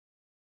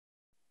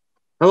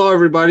Hello,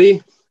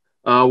 everybody.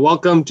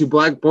 Welcome to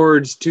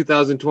Blackboard's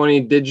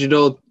 2020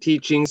 Digital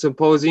Teaching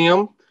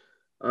Symposium.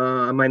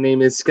 My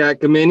name is Scott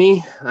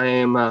Gamini. I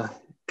am a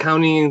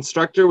accounting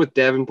instructor with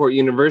Davenport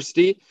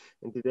University,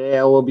 and today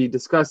I will be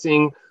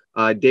discussing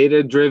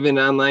data-driven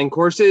online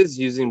courses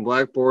using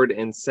Blackboard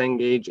and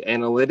Cengage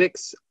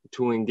analytics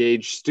to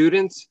engage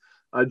students.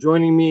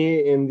 Joining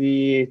me in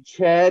the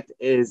chat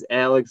is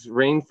Alex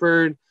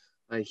Rainford.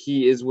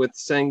 He is with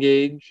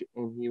Cengage,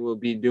 and he will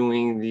be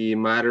doing the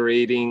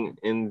moderating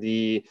in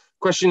the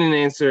question and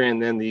answer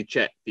and then the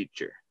chat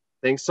feature.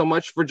 Thanks so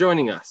much for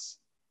joining us.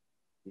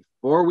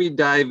 Before we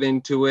dive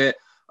into it,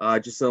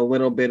 just a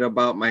little bit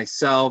about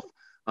myself.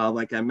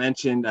 Like I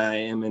mentioned, I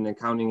am an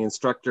accounting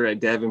instructor at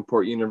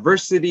Davenport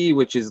University,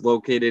 which is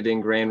located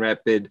in Grand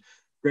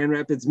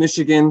Rapids,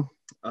 Michigan.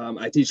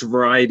 I teach a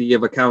variety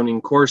of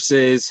accounting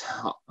courses,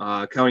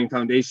 accounting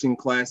foundation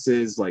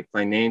classes like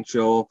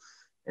financial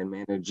and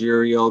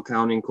managerial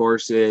accounting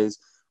courses,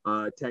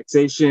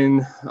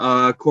 taxation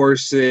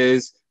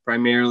courses,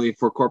 primarily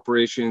for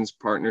corporations,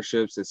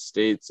 partnerships,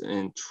 estates,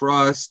 and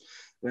trust.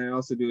 And I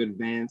also do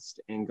advanced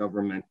and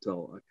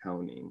governmental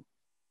accounting.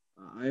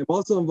 I am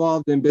also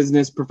involved in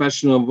Business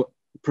Professionals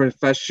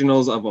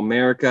of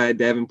America at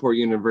Davenport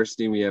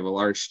University. We have a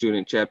large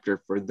student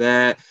chapter for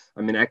that.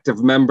 I'm an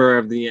active member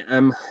of the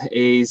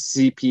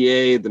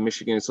MACPA, the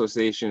Michigan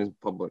Association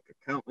of Public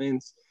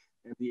Accountants,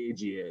 and the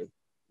AGA,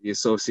 the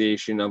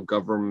Association of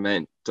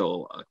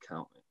Governmental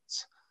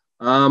Accountants.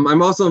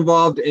 I'm also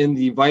involved in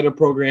the VITA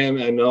program.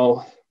 I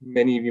know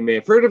many of you may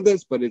have heard of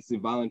this, but it's the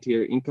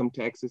Volunteer Income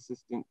Tax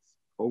Assistance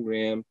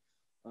Program.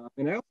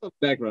 And I also have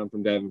a background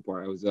from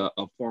Davenport. I was a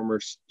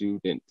former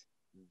student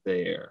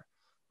there.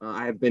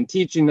 I have been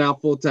teaching now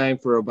full-time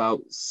for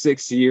about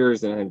 6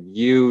 years, and I've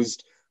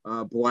used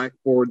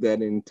Blackboard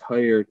that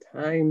entire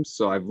time.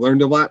 So I've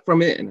learned a lot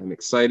from it, and I'm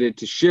excited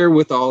to share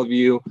with all of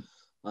you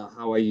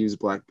how I use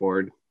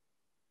Blackboard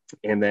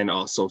and then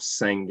also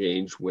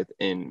Cengage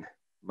within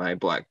my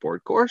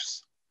Blackboard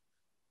course.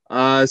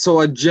 So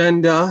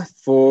agenda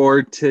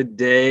for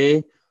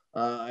today,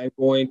 I'm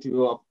going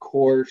to, of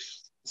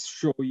course,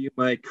 show you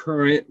my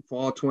current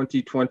fall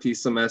 2020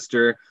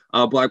 semester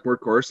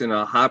Blackboard course, and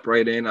I'll hop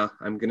right in.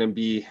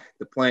 The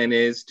plan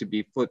is to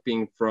be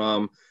flipping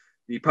from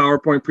the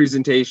PowerPoint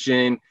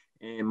presentation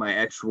and my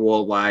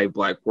actual live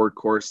Blackboard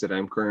course that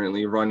I'm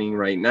currently running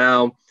right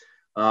now.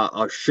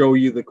 I'll show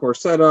you the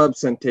course setup,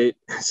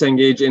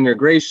 Cengage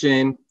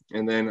integration,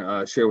 and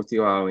then share with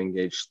you how I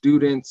engage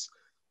students.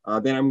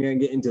 Then I'm going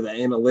to get into the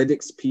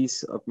analytics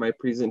piece of my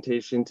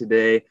presentation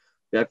today,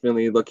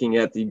 definitely looking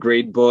at the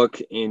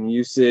gradebook and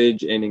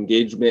usage and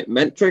engagement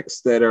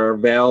metrics that are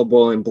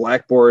available in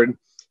Blackboard,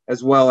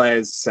 as well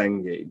as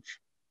Cengage.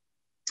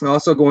 I'm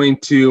also going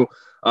to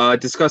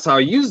discuss how I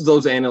use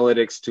those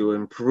analytics to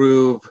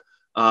improve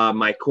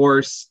my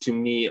course to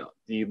meet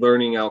the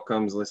learning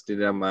outcomes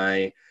listed on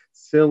my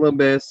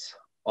syllabus,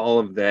 all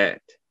of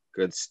that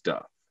good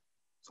stuff.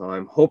 So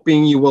I'm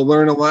hoping you will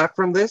learn a lot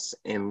from this,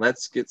 and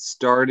let's get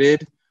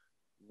started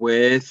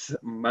with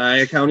my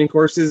accounting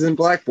courses in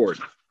Blackboard.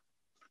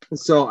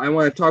 So I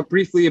want to talk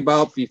briefly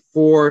about,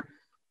 before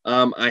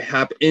I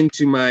hop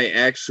into my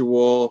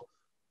actual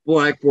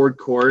Blackboard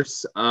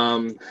course,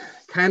 kind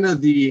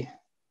of the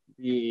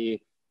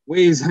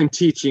ways I'm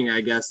teaching,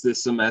 I guess,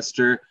 this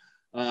semester.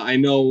 I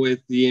know with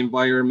the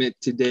environment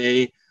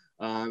today,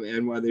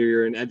 and whether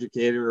you're an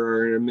educator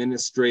or an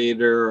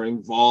administrator or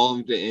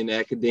involved in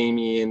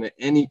academia in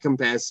any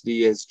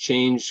capacity, has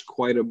changed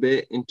quite a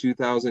bit in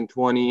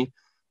 2020.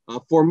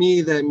 For me,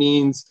 that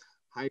means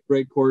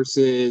hybrid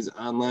courses,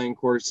 online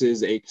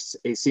courses,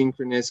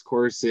 asynchronous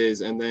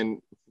courses, and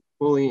then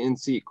fully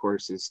in-seat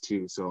courses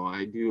too. So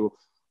I do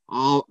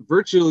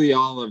virtually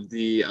all of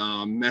the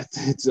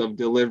methods of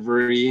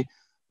delivery,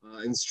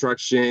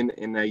 instruction,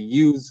 and I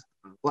use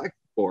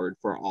Blackboard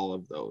for all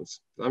of those.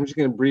 So I'm just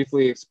going to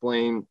briefly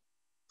explain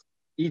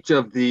each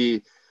of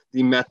the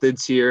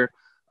methods here.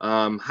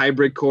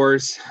 Hybrid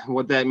course,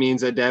 what that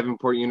means at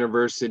Davenport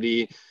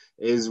University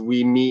is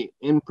we meet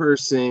in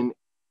person,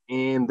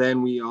 and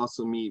then we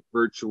also meet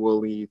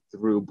virtually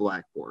through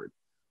Blackboard.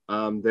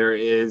 There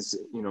is,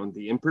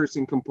 the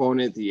in-person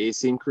component, the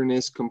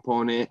asynchronous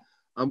component,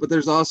 but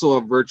there's also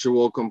a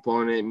virtual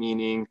component,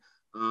 meaning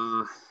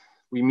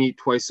we meet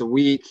twice a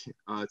week.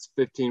 It's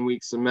a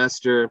 15-week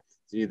semester.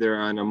 It's either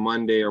on a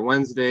Monday or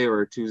Wednesday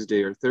or a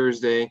Tuesday or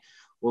Thursday.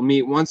 We'll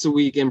meet once a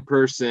week in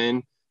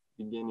person,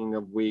 beginning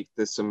of week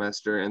this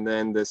semester. And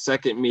then the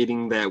second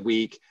meeting that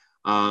week,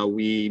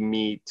 we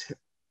meet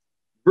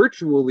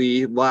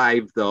virtually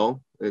live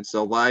though. It's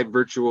a live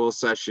virtual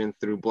session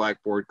through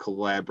Blackboard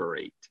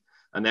Collaborate.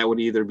 And that would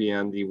either be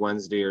on the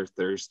Wednesday or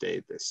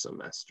Thursday this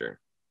semester.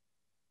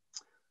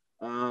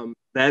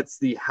 That's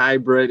the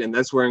hybrid, and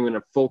that's where I'm going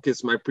to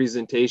focus my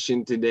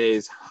presentation today,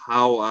 is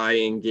how I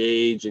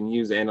engage and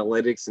use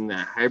analytics in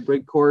that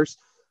hybrid course.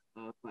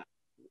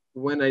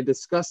 When I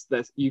discuss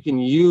this, you can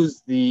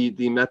use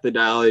the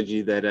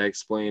methodology that I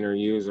explain or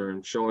use or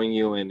I'm showing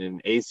you in an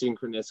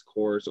asynchronous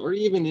course or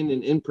even in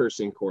an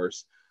in-person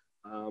course.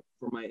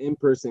 For my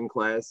in-person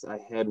class, I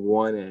had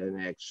one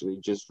and actually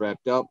just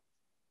wrapped up.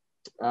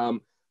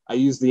 I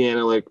use the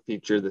analytic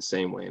feature the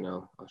same way, and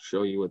I'll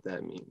show you what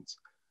that means.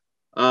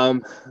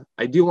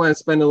 I do want to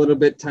spend a little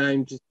bit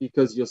time just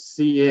because you'll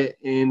see it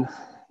in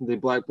the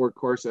Blackboard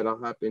course that I'll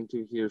hop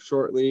into here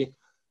shortly.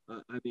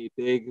 I'm a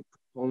big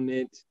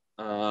proponent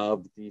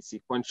of the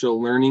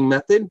sequential learning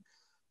method.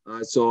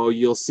 So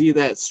you'll see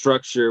that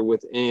structure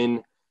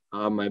within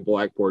my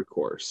Blackboard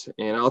course.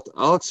 And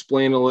I'll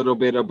explain a little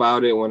bit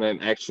about it when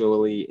I'm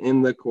actually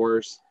in the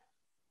course.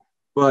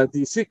 But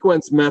the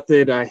sequence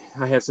method, I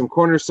have some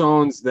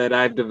cornerstones that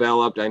I've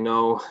developed. I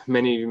know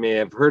many of you may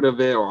have heard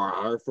of it or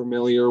are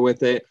familiar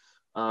with it.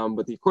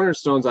 But the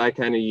cornerstones I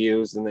kind of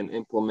use and then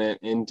implement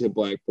into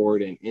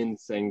Blackboard and in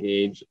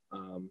Cengage.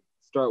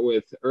 Start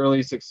with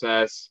early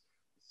success,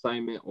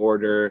 assignment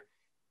order,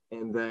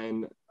 and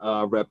then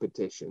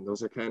repetition.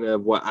 Those are kind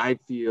of what I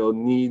feel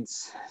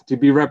needs to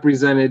be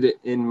represented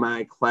in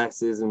my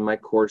classes and my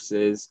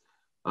courses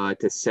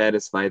to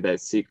satisfy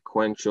that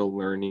sequential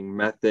learning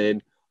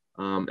method.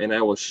 And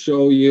I will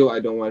show you, I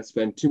don't want to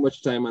spend too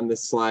much time on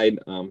this slide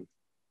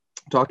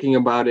talking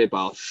about it, but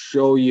I'll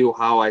show you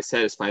how I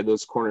satisfy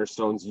those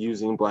cornerstones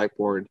using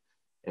Blackboard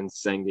and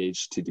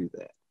Cengage to do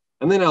that.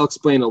 And then I'll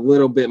explain a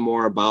little bit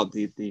more about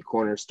the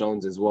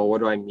cornerstones as well.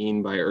 What do I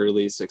mean by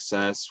early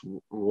success?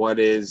 What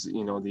is,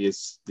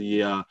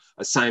 the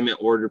assignment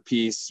order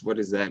piece? What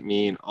does that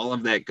mean? All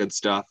of that good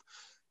stuff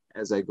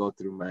as I go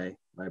through my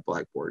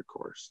Blackboard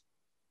course.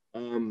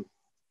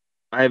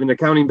 I have an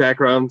accounting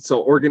background,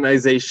 so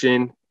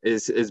organization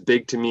is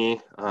big to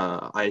me.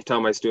 I tell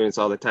my students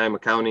all the time,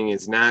 accounting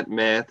is not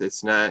math.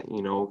 It's not,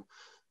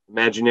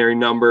 imaginary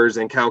numbers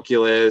and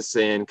calculus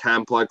and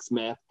complex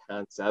math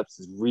concepts.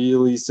 It's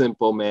really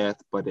simple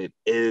math, but it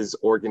is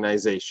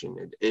organization.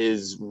 It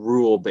is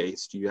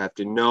rule-based. You have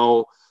to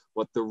know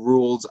what the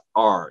rules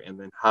are and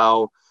then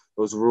how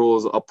those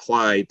rules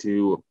apply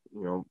to,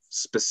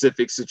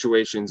 specific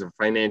situations of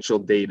financial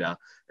data.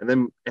 And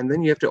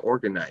then you have to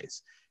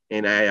organize.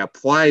 And I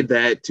applied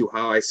that to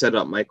how I set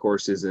up my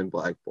courses in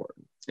Blackboard.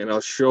 And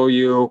I'll show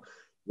you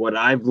what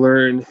I've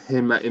learned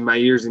in my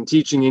years in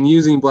teaching and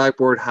using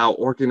Blackboard, how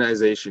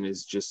organization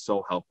is just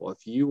so helpful.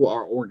 If you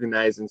are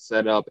organized and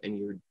set up and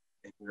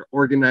you're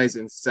organized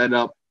and set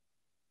up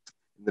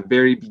in the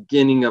very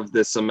beginning of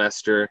the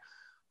semester,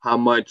 how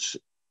much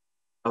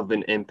of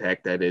an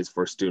impact that is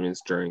for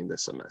students during the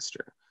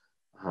semester.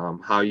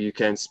 How you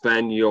can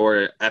spend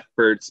your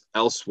efforts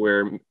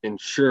elsewhere,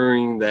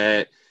 ensuring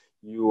that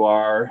you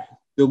are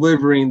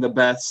delivering the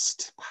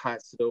best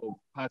possible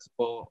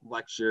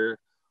lecture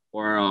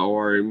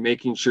or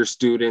making sure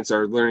students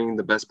are learning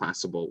the best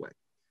possible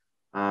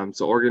way.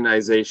 So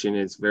organization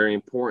is very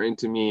important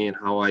to me, and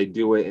how I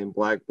do it in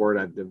Blackboard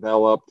I've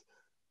developed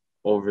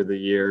over the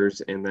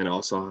years, and then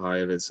also how I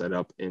have it set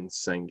up in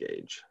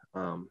Cengage.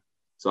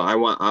 So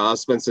I'll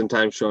spend some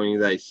time showing you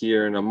that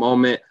here in a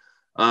moment.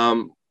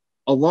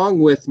 Along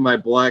with my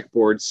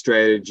Blackboard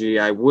strategy,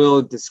 I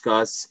will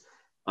discuss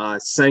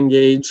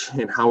Cengage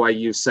and how I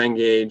use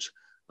Cengage.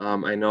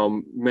 I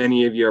know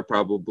many of you are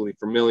probably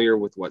familiar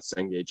with what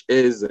Cengage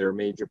is. They're a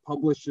major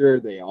publisher.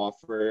 They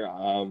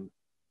offer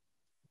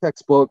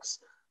textbooks,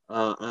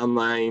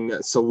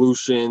 online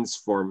solutions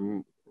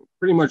for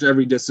pretty much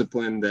every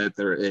discipline that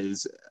there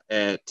is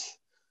at,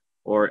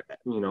 or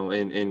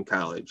in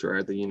college or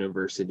at the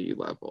university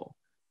level.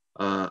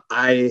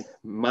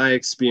 My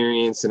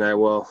experience, and I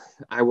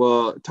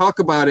will talk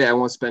about it. I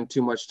won't spend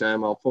too much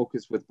time. I'll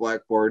focus with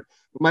Blackboard.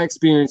 But my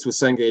experience with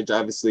Cengage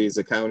obviously is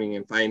accounting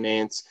and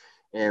finance,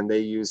 and they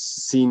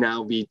use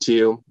CNOW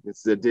V2.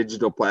 It's the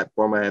digital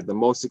platform I have the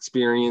most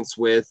experience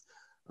with,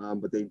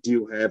 but they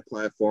do have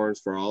platforms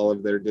for all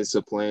of their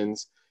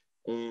disciplines.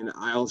 And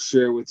I'll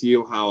share with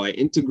you how I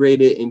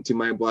integrate it into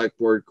my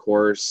Blackboard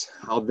course,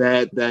 how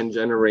that then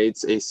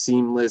generates a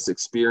seamless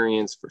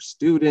experience for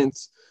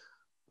students.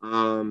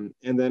 And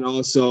then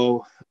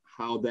also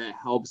how that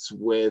helps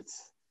with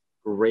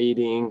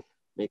grading,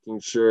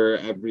 making sure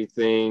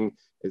everything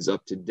is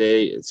up to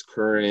date, it's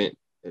current.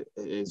 It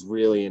is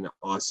really an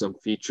awesome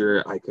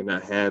feature. I could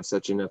not have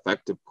such an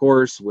effective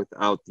course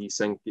without the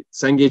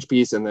Cengage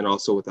piece, and then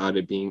also without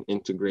it being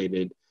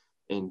integrated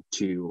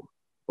into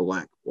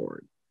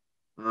Blackboard.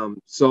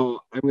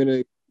 So I'm going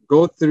to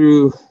go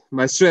through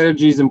my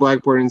strategies in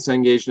Blackboard and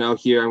Cengage now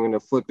here. I'm going to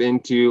flip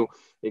into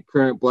a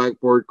current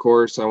Blackboard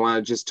course. I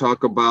want to just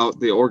talk about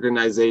the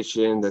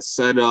organization, the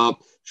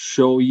setup,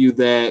 show you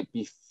that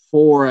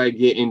before I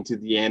get into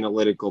the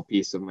analytical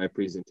piece of my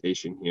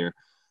presentation here.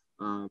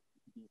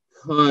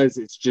 Because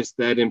it's just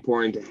that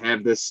important to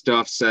have this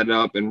stuff set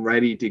up and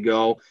ready to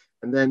go.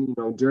 And then,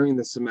 during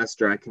the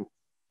semester, I can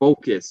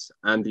focus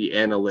on the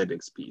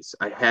analytics piece.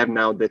 I have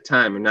now the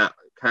time. I'm not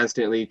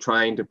constantly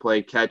trying to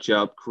play catch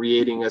up,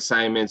 creating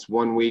assignments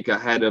 1 week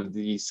ahead of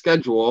the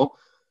schedule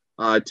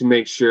to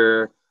make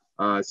sure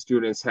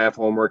students have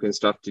homework and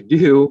stuff to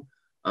do.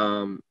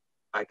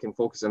 I can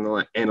focus on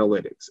the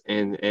analytics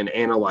and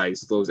analyze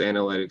those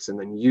analytics and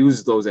then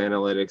use those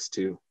analytics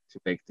to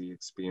make the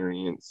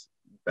experience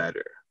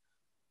better.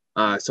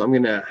 So I'm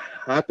gonna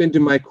hop into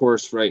my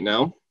course right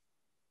now.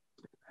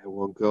 I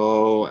will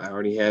go, I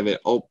already have it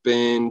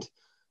opened.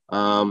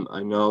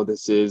 I know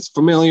this is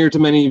familiar to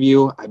many of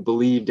you. I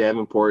believe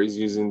Davenport is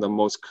using the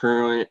most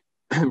current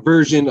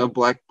version of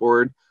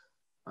Blackboard.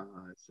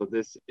 So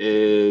this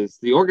is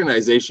the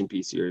organization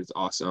piece here is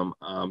awesome.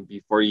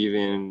 Before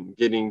even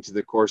getting to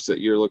the course that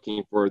you're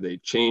looking for, they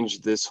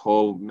changed this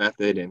whole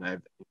method and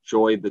I've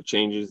enjoyed the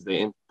changes they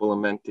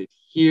implemented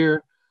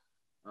here.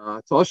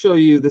 So I'll show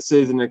you, this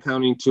is an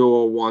Accounting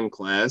 201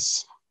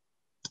 class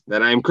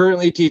that I'm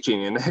currently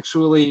teaching. And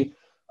actually,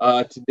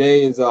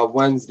 today is a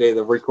Wednesday.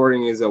 The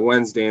recording is a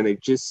Wednesday, and they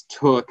just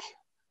took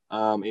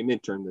a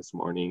midterm this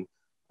morning.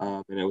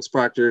 And it was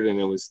proctored, and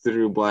it was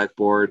through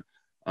Blackboard.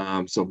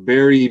 So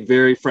very,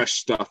 very fresh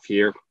stuff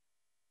here.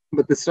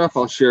 But the stuff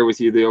I'll share with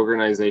you, the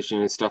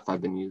organization, is stuff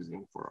I've been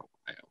using for a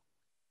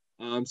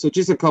while. So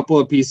just a couple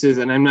of pieces,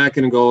 and I'm not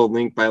going to go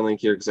link by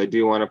link here because I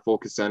do want to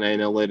focus on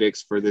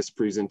analytics for this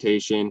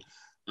presentation.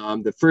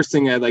 The first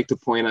thing I'd like to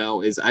point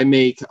out is I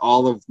make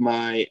all of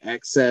my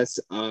access,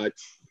 I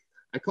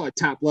call it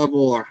top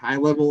level or high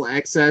level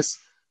access.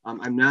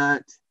 I'm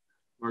not,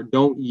 or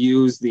don't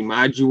use the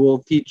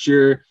module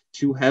feature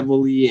too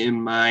heavily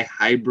in my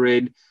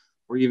hybrid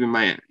or even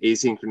my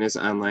asynchronous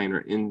online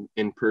or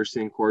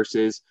in-person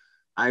courses.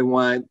 I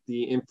want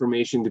the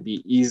information to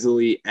be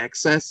easily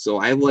accessed. So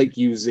I like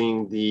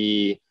using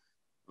the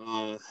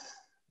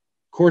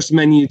course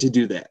menu to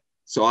do that.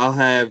 So I'll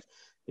have,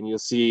 and you'll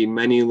see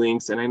many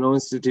links, and I know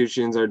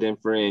institutions are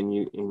different and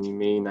you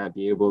may not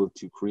be able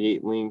to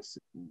create links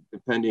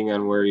depending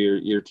on where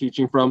you're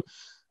teaching from.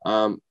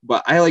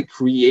 But I like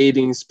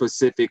creating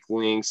specific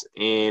links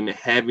and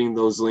having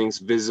those links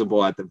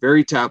visible at the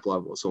very top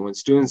level. So when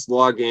students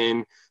log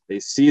in, they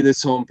see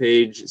this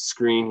homepage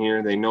screen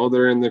here, they know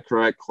they're in the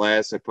correct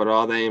class. I put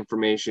all that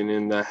information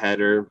in the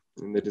header,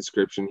 in the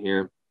description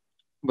here.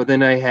 But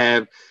then I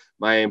have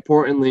my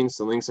important links,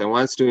 the links I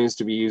want students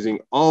to be using,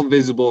 all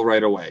visible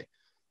right away.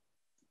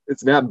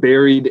 It's not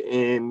buried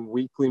in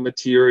weekly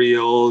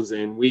materials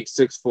and week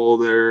 6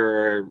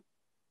 folder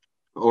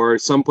or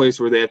someplace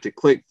where they have to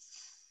click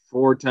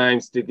 4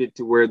 times to get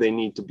to where they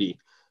need to be.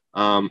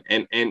 And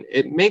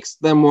it makes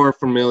them more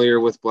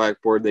familiar with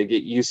Blackboard. They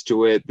get used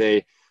to it.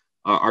 They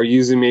are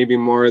using maybe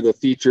more of the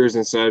features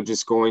instead of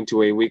just going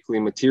to a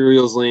weekly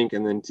materials link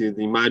and then to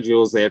the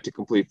modules they have to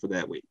complete for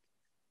that week.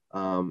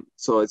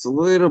 So it's a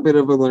little bit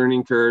of a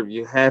learning curve.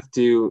 You have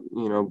to,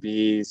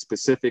 be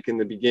specific in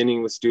the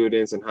beginning with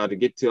students and how to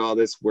get to all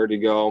this, where to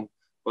go,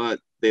 but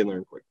they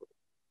learn quickly.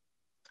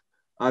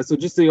 So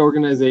just the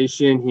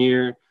organization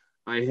here,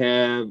 I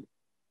have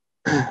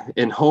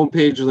an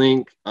homepage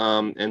link,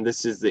 and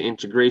this is the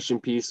integration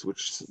piece,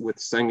 which with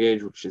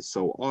Cengage, which is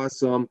so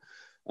awesome.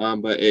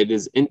 But it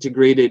is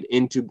integrated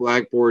into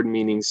Blackboard,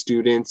 meaning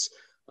students,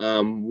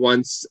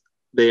 once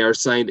they are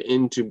signed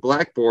into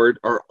Blackboard,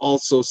 are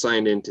also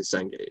signed into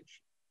Cengage.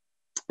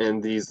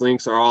 And these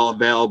links are all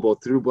available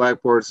through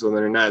Blackboard, so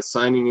they're not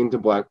signing into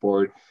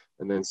Blackboard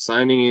and then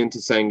signing into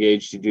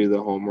Cengage to do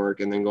the homework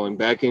and then going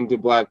back into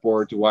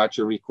Blackboard to watch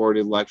a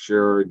recorded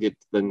lecture or get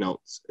the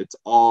notes. It's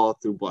all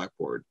through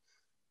Blackboard.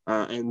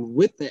 And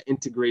with the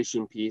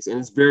integration piece, and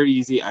it's very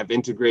easy, I've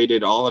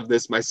integrated all of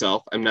this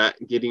myself. I'm not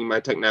getting my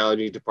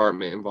technology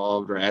department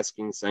involved or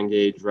asking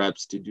Cengage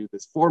reps to do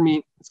this for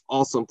me. It's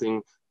all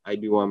something I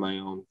do on my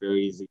own,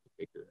 very easy to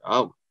figure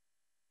out.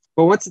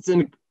 But once it's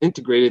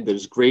integrated,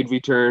 there's grade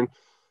return.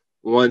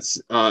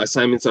 Once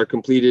assignments are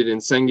completed in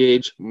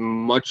Cengage,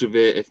 much of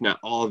it, if not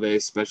all of it,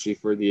 especially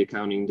for the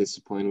accounting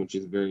discipline, which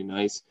is very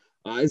nice,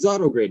 is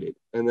auto-graded.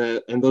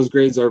 And those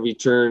grades are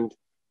returned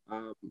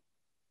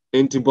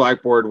into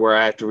Blackboard where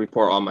I have to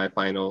report all my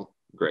final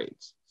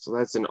grades. So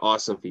that's an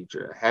awesome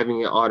feature.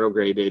 Having it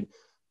auto-graded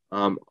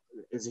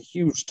is a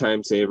huge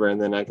time saver,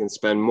 and then I can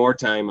spend more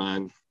time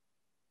on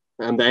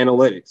the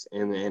analytics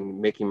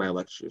and making my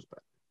lectures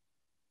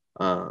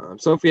better.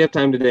 So if we have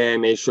time today, I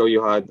may show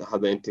you how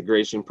the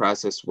integration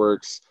process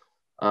works.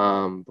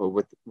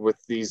 But with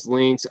these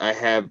links, I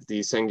have the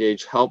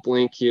Cengage help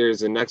link here is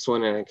the next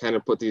one, and I kind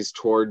of put these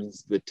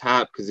towards the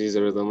top because these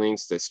are the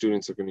links that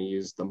students are going to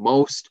use the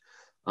most.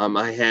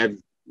 I have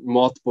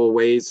multiple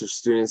ways for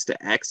students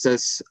to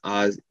access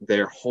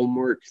their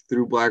homework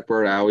through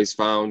Blackboard. I always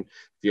found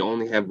if you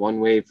only have one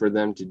way for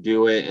them to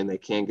do it and they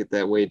can't get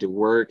that way to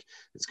work,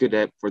 it's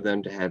good for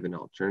them to have an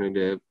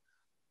alternative.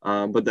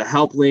 But the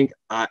help link,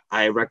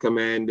 I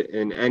recommend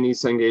in any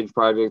Cengage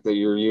project that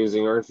you're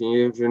using, or if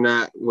you're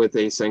not with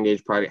a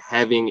Cengage project,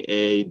 having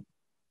a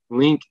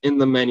link in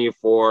the menu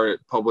for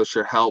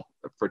publisher help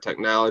for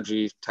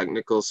technology,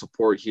 technical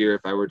support here.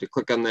 If I were to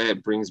click on that,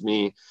 it brings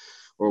me,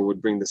 or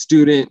would bring the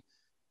student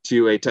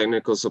to a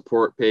technical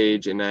support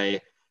page. And I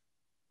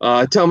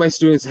tell my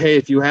students, hey,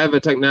 if you have a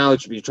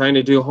technology, if you're trying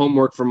to do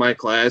homework for my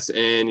class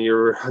and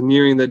you're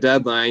nearing the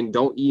deadline,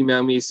 don't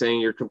email me saying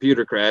your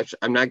computer crashed.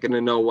 I'm not going to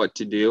know what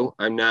to do.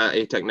 I'm not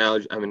a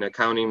technology, I'm an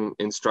accounting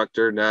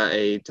instructor, not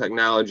a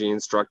technology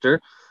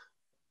instructor.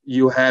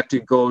 You have to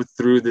go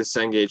through the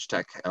Cengage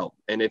Tech Help.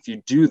 And if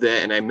you do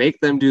that, and I make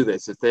them do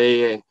this, if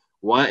they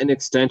want an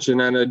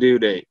extension on a due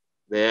date,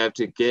 they have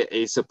to get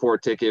a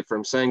support ticket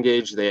from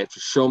Cengage. They have to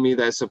show me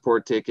that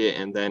support ticket,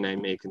 and then I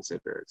may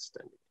consider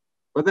extending.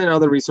 But then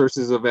other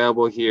resources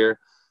available here.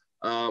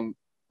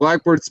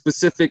 Blackboard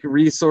specific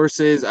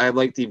resources. I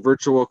like the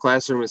virtual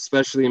classroom,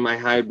 especially in my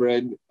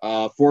hybrid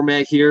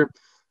format here.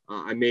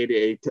 I made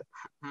a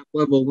top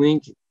level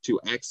link to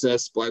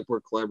access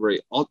Blackboard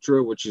Collaborate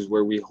Ultra, which is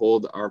where we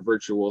hold our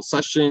virtual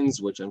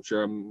sessions, which I'm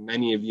sure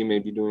many of you may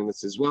be doing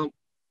this as well,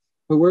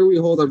 but where we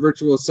hold our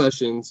virtual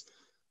sessions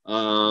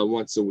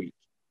once a week.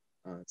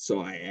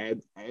 So I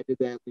added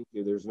that link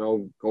here. There's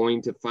no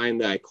going to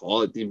find that. I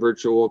call it the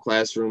virtual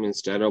classroom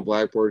instead of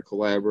Blackboard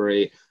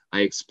Collaborate.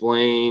 I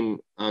explain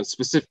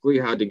specifically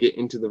how to get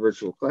into the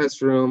virtual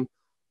classroom.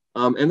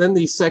 And then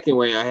the second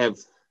way, I have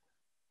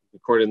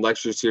recorded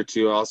lectures here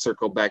too. I'll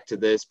circle back to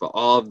this, but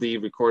all of the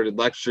recorded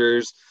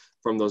lectures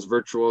from those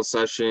virtual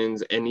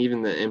sessions and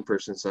even the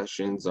in-person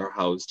sessions are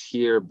housed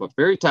here, but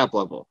very top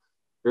level,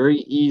 very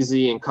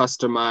easy and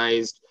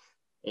customized,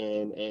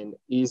 and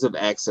ease of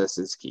access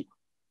is key.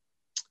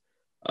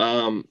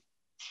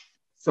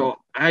 So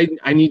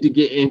I need to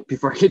get in,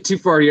 before I get too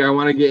far here, I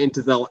want to get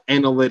into the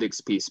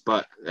analytics piece,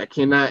 but I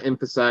cannot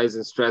emphasize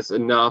and stress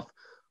enough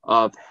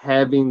of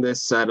having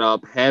this set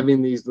up,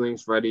 having these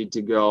links ready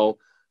to go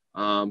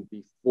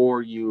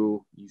before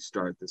you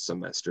start the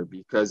semester.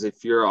 Because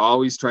if you're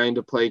always trying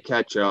to play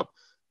catch up,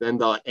 then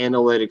the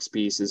analytics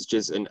piece is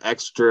just an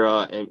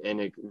extra, and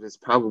it's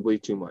probably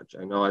too much.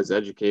 I know as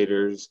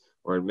educators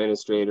or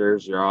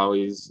administrators, you're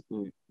always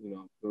doing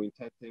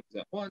 10 things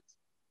at once,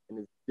 and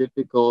it's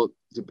difficult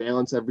to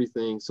balance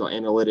everything. So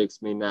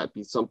analytics may not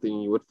be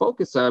something you would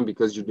focus on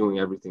because you're doing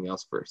everything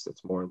else first.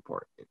 That's more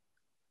important.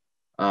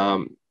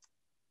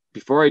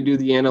 Before I do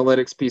the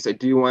analytics piece, I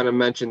do want to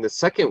mention the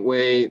second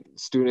way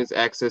students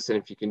access, and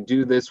if you can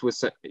do this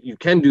with, you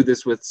can do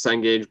this with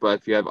Cengage, but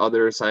if you have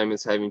other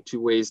assignments, having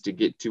two ways to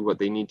get to what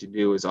they need to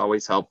do is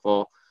always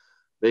helpful.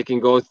 They can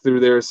go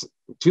through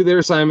their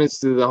assignments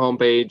through the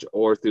homepage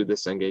or through the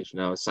Cengage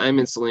Now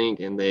assignments link,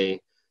 and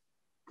they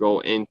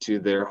go into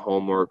their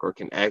homework or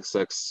can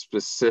access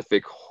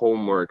specific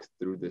homework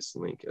through this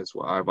link as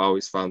well. I've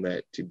always found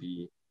that to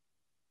be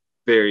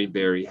very,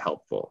 very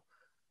helpful.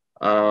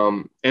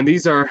 And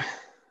these are,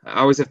 I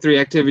always have 3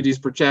 activities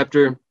per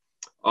chapter.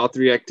 All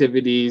 3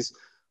 activities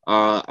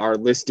are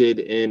listed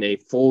in a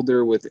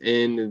folder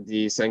within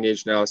the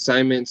Cengage Now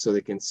assignment, so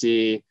they can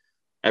see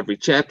every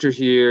chapter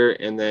here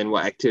and then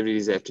what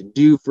activities they have to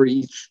do for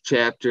each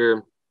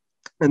chapter.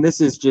 And this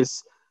is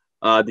just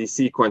the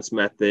sequence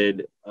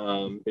method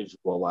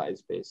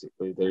visualized,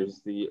 basically.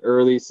 There's the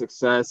early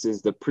success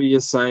is the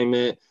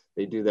pre-assignment.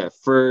 They do that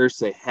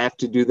first. They have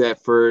to do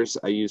that first.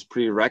 I use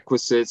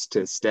prerequisites to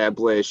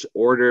establish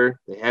order.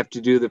 They have to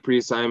do the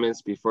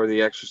pre-assignments before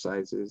the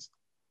exercises.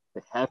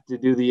 They have to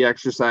do the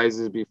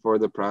exercises before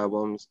the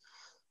problems.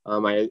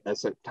 I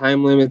set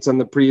time limits on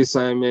the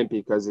pre-assignment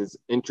because it's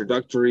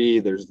introductory.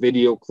 There's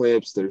video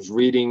clips. There's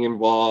reading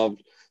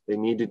involved. They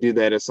need to do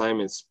that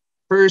assignments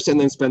first and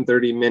then spend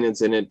 30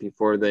 minutes in it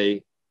before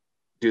they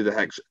do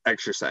the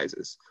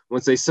exercises.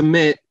 Once they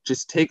submit,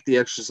 just take the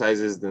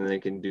exercises, then they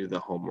can do the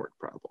homework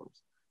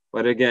problems.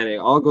 But again, it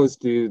all goes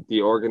to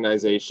the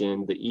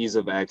organization, the ease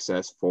of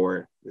access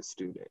for the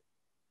student.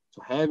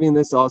 So having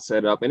this all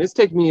set up, and it's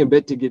taken me a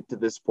bit to get to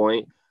this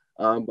point,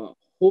 but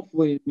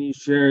hopefully me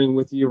sharing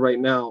with you right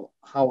now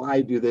how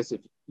I do this,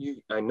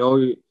 I know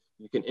you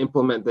can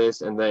implement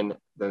this, and then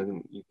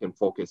you can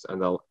focus on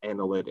the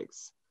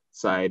analytics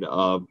side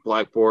of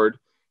Blackboard.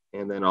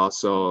 And then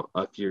also,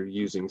 if you're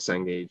using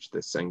Cengage, the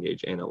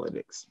Cengage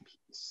analytics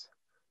piece.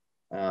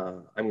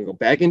 I'm going to go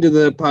back into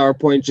the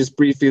PowerPoint just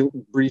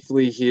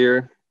briefly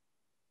here.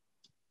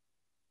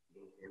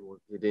 And we'll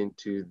get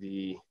into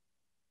the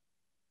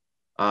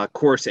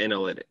course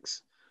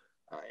analytics.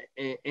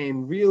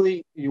 And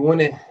really, you want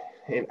to,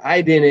 and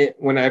I didn't,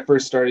 when I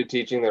first started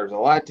teaching, there was a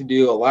lot to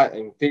do,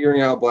 in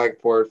figuring out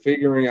Blackboard,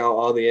 figuring out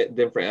all the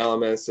different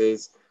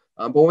LMSs.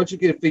 But once you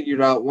get it figured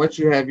out, once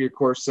you have your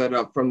course set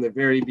up from the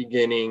very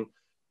beginning,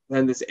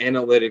 then this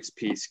analytics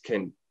piece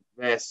can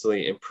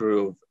vastly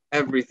improve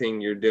everything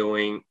you're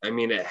doing. I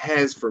mean, it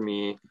has for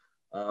me,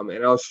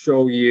 and I'll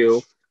show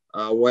you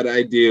what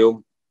I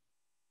do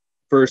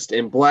first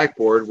in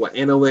Blackboard, what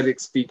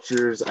analytics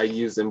features I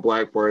use in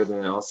Blackboard,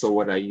 and then also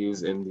what I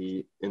use in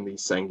the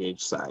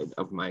Cengage side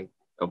of my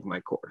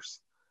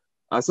course.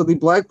 So the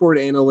Blackboard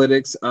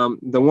analytics,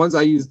 the ones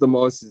I use the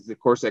most is the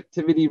course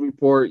activity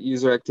report,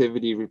 user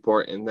activity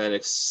report, and then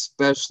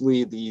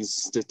especially the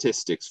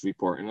statistics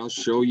report. And I'll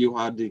show you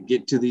how to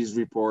get to these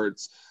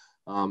reports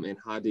and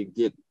how to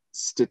get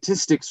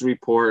statistics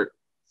report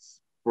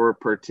for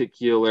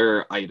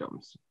particular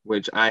items,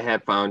 which I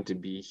have found to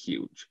be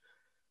huge.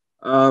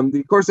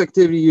 The course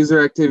activity,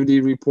 user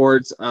activity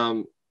reports,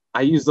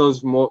 I use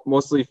those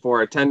mostly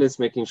for attendance,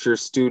 making sure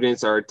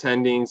students are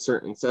attending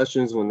certain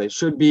sessions when they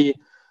should be.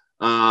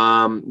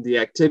 The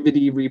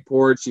activity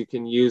reports you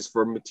can use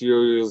for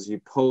materials you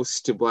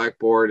post to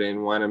Blackboard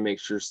and want to make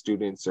sure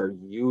students are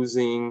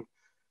using.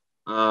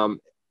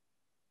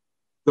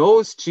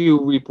 those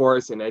two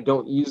reports, and I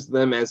don't use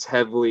them as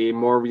heavily,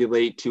 more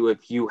relate to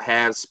if you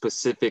have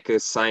specific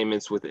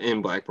assignments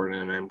within Blackboard,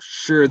 and I'm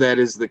sure that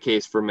is the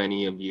case for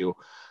many of you.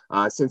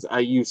 Since I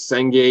use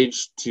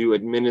Cengage to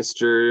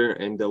administer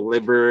and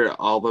deliver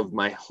all of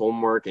my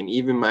homework and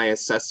even my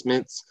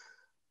assessments,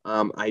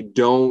 I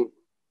don't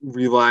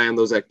rely on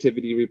those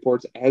activity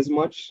reports as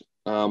much,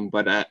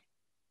 but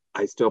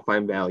I still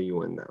find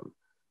value in them.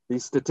 The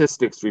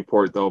statistics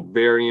report, though,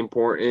 very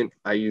important.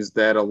 I use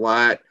that a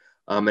lot.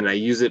 And I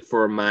use it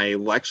for my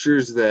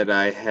lectures that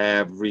I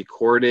have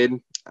recorded,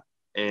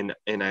 and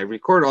I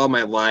record all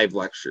my live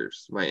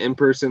lectures. My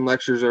in-person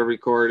lectures are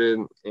recorded,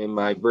 and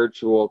my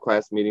virtual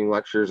class meeting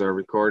lectures are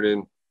recorded.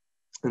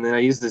 And then I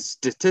use the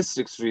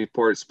statistics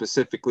report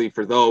specifically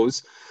for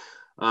those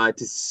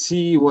to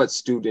see what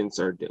students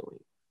are doing.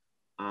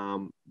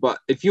 But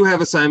if you have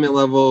assignment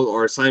level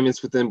or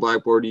assignments within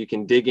Blackboard, you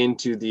can dig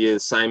into the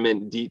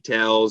assignment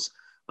details.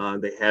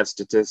 They have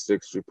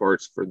statistics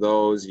reports for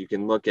those. You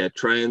can look at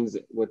trends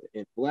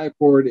within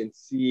Blackboard and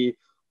see,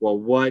 well,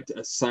 what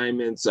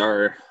assignments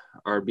are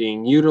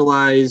being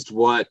utilized,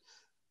 what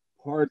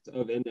parts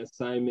of an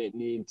assignment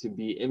need to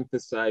be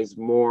emphasized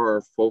more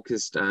or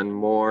focused on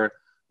more.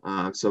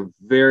 So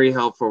very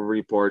helpful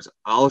reports.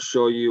 I'll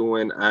show you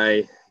when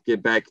I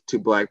get back to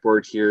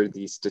Blackboard here,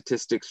 the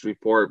statistics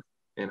report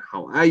and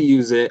how I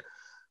use it.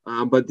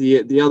 But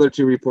the other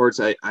two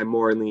reports, I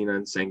more lean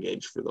on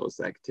Cengage for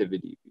those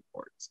activity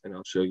reports, and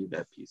I'll show you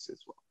that piece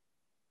as well.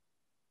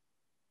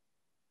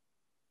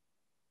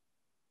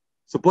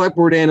 So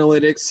Blackboard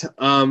Analytics,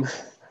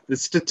 the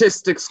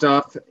statistics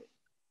stuff,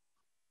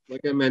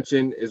 like I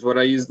mentioned, is what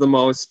I use the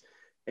most.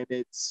 And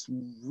it's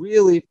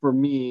really for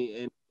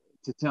me and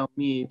to tell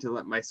me to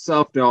let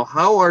myself know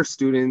how are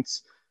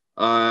students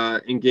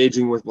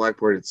engaging with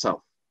Blackboard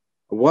itself.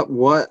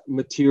 What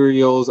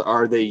materials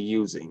are they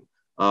using?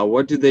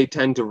 What do they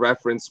tend to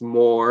reference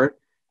more?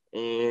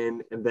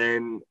 And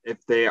then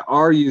if they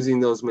are using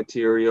those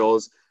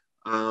materials,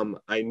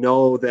 I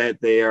know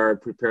that they are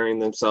preparing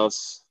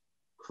themselves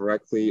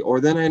correctly,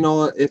 or then I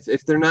know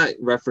if they're not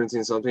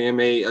referencing something, I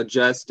may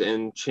adjust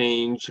and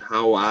change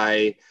how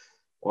I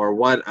or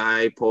what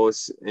I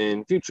post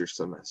in future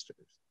semesters.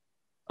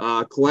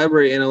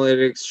 Collaborate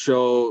analytics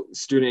show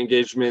student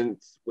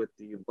engagement with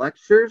the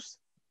lectures,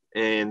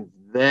 and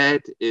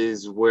that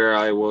is where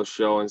I will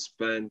show and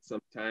spend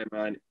some time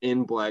on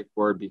in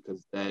Blackboard,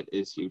 because that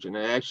is huge. And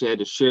I actually had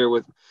to share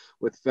with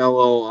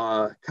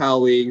fellow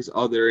colleagues,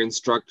 other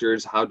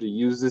instructors, how to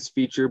use this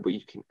feature, but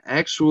you can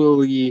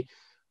actually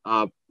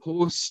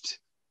post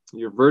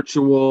your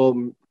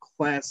virtual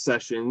class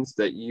sessions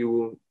that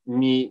you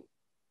meet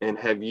and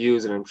have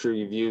used, and I'm sure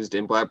you've used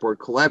in Blackboard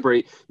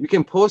Collaborate. You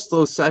can post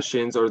those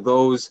sessions or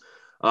those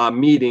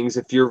meetings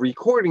if you're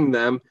recording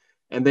them,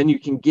 and then you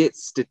can get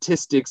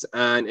statistics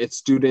on if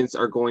students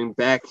are going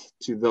back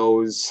to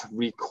those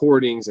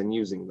recordings and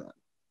using them.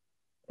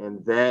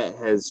 And that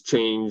has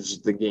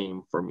changed the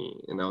game for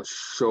me, and I'll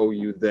show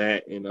you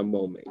that in a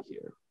moment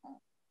here.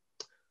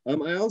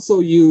 I also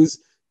use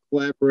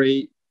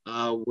Collaborate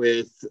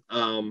with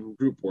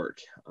group work.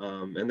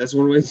 And that's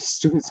one way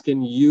students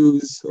can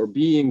use or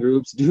be in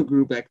groups, do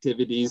group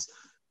activities,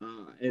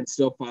 and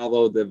still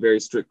follow the very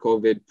strict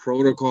COVID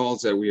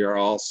protocols that we are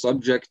all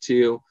subject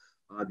to.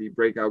 The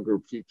breakout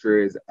group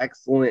feature is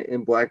excellent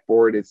in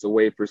Blackboard. It's a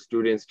way for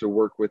students to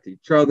work with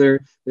each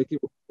other. They can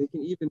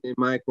even in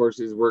my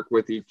courses work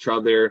with each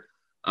other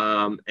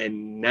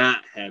and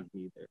not have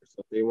me there.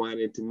 So if they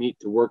wanted to meet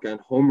to work on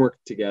homework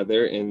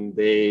together and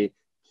they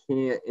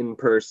can't in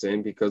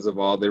person because of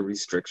all the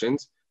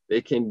restrictions,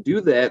 they can do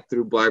that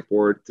through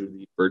Blackboard through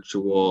the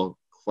virtual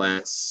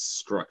class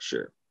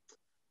structure.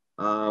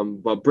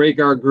 But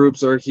breakout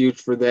groups are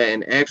huge for that.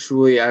 And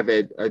actually, I've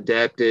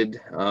adapted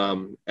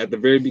at the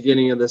very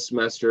beginning of the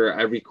semester,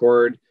 I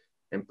record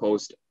and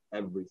post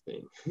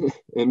everything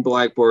in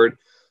Blackboard.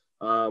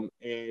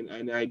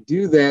 And I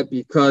do that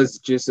because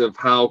just of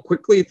how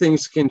quickly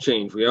things can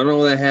change. We all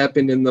know that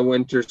happened in the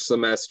winter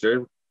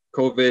semester.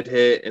 COVID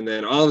hit, and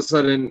then all of a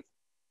sudden,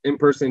 in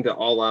person to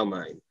all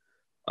online.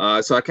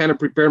 So I kind of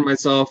prepared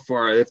myself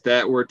for if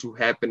that were to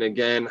happen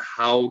again,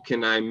 how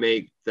can I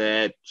make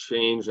that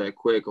change that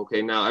quick?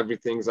 Okay, now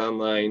everything's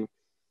online.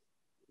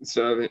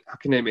 So how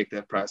can I make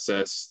that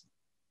process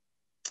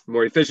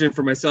more efficient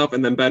for myself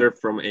and then better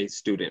from a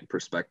student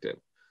perspective?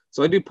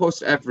 So I do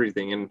post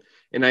everything,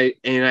 and I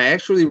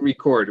actually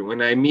record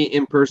when I meet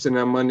in person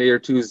on Monday or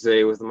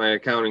Tuesday with my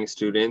accounting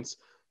students.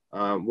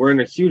 We're in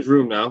a huge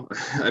room now.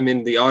 I'm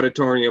in the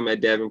auditorium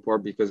at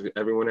Davenport because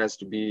everyone has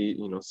to be,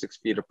 6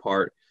 feet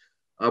apart.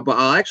 But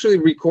I'll actually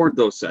record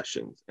those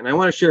sessions. And I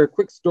want to share a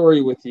quick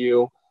story with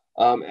you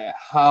at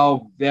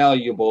how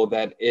valuable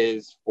that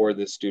is for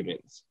the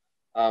students.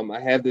 I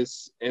have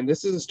this, and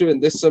this is a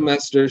student this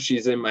semester.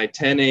 She's in my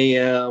 10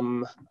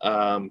 a.m.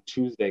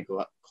 Tuesday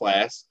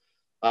class,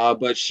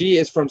 but she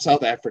is from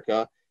South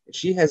Africa.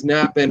 She has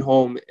not been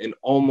home in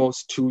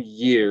almost 2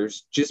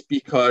 years just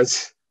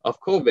because of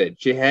COVID.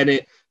 She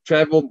hadn't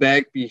traveled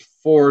back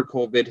before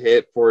COVID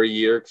hit for a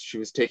year because she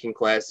was taking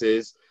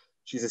classes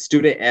She's a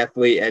student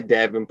athlete at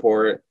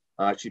Davenport.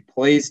 She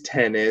plays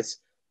tennis,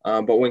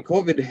 but when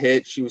COVID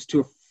hit, she was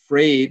too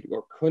afraid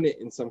or couldn't,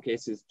 in some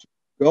cases, to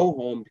go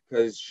home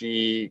because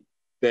she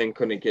then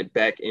couldn't get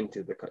back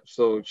into the country.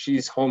 So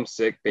she's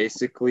homesick,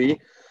 basically.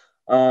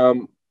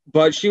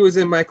 But she was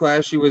in my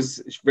class. She was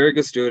a very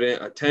good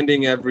student,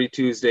 attending every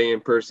Tuesday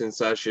in-person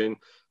session.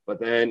 But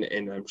then,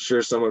 and I'm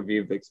sure some of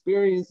you have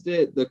experienced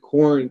it, the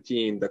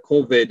quarantine, the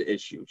COVID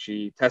issue.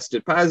 She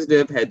tested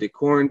positive, had to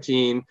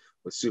quarantine,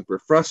 was super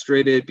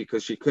frustrated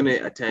because she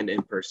couldn't attend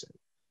in person.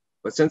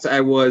 But since I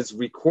was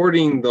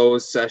recording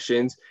those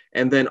sessions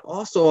and then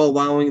also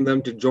allowing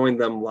them to join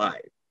them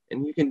live,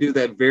 and you can do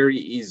that very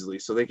easily.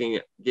 So they can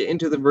get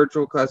into the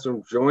virtual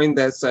classroom, join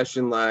that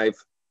session live,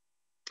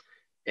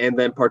 and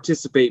then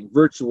participate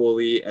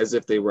virtually as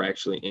if they were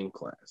actually in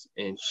class.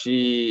 And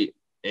she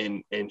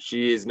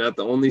is not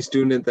the only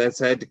student that's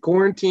had to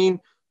quarantine,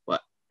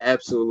 but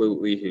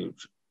absolutely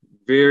huge.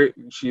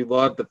 She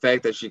loved the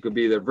fact that she could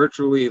be there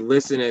virtually,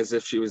 listen as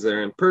if she was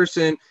there in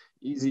person,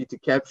 easy to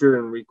capture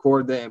and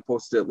record that and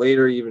post it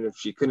later, even if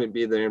she couldn't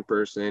be there in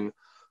person.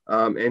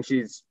 And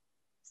she's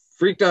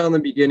freaked out in the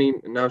beginning,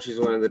 and now she's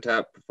one of the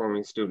top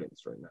performing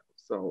students right now.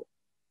 So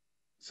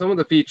some of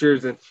the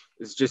features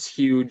is just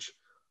huge.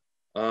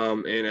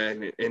 And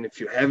if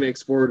you haven't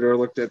explored or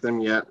looked at them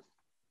yet,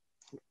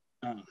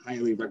 I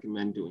highly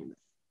recommend doing that.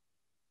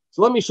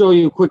 So let me show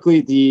you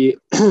quickly the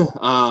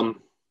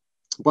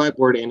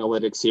Blackboard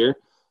analytics here.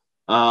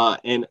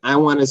 And I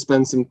want to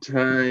spend some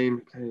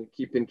time kind of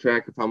keeping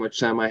track of how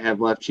much time I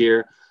have left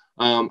here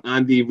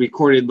on the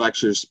recorded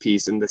lectures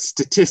piece and the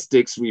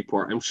statistics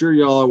report. I'm sure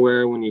you're all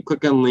aware when you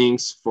click on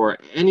links for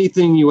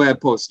anything you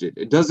have posted,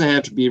 it doesn't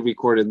have to be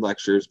recorded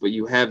lectures, but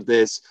you have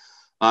this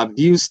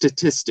view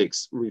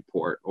statistics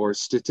report or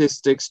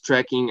statistics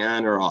tracking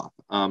on or off.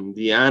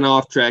 The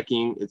on-off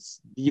tracking,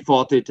 it's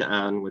defaulted to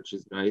on, which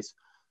is nice.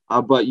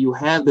 But you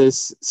have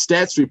this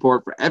stats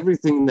report for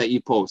everything that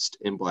you post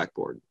in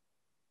Blackboard.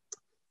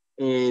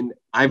 And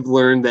I've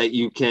learned that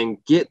you can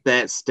get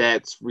that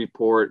stats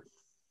report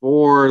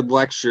for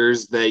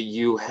lectures that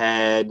you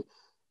had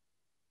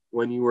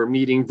when you were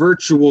meeting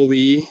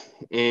virtually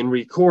and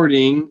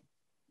recording.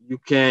 You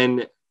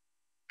can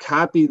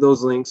copy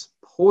those links,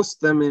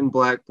 post them in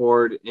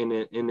Blackboard in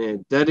a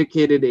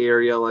dedicated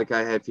area like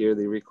I have here,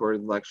 the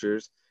recorded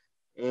lectures,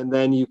 and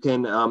then you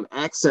can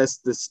access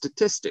the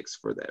statistics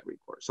for that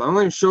report. So I'm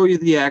going to show you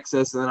the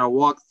access, and then I'll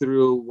walk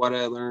through what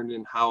I learned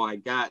and how I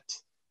got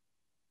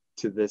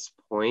to this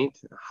point,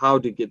 how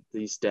to get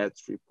the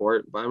stats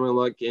report. But I'm going to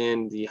look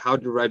in the how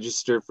to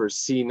register for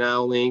See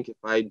Now link. If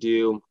I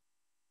do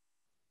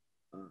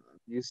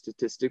view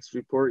statistics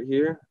report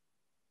here,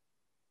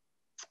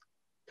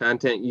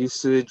 content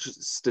usage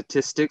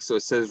statistics. So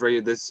it says right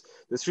here,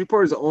 this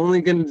report is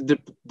only going to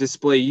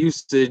display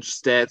usage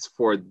stats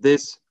for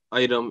this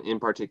item in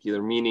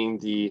particular, meaning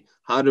the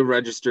how to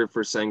register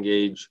for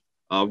Cengage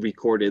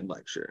recorded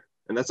lecture.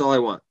 And that's all I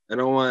want. I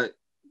don't want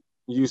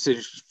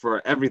usage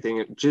for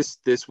everything,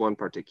 just this one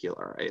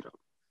particular item.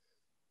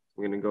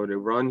 I'm going to go to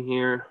run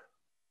here.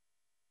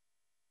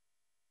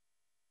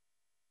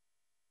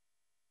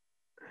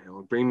 It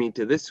will bring me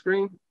to this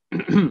screen.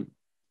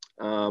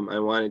 I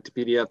want it to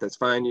PDF, that's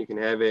fine. You can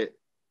have it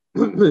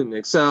in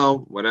Excel,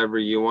 whatever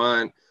you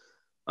want.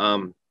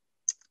 And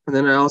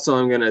then I'm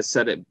going to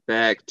set it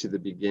back to the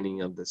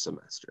beginning of the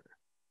semester.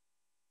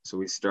 So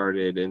we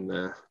started in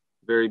the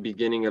very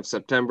beginning of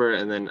September,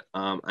 and then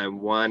I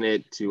want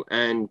it to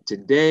end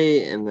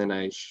today, and then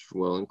I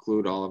will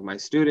include all of my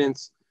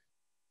students.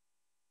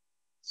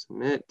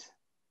 Submit.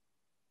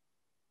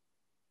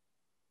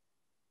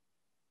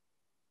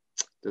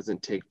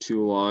 Doesn't take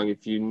too long.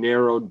 If you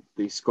narrowed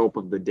the scope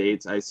of the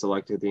dates, I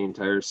selected the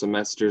entire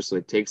semester, so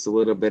it takes a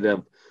little bit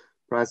of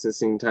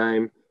processing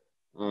time.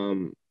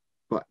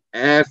 But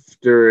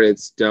after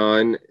it's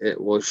done, it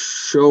will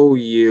show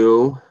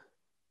you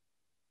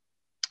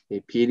a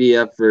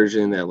PDF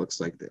version that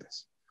looks like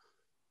this.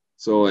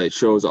 So it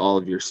shows all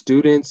of your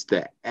students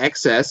that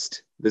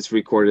accessed this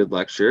recorded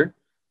lecture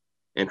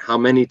and how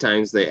many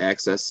times they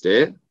accessed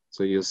it.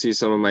 So you'll see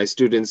some of my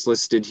students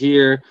listed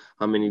here,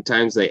 how many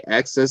times they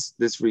accessed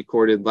this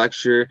recorded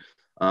lecture.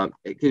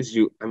 It gives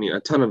you, a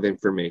ton of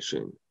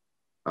information.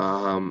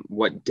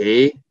 What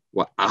day,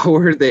 what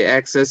hour they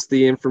accessed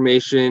the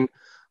information.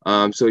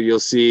 So you'll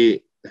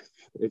see,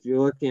 if you're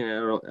looking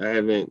at, I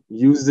haven't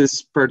used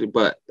this part,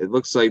 but it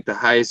looks like the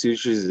highest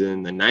usage is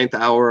in the 9th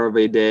hour of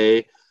a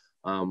day.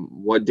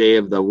 What day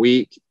of the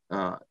week?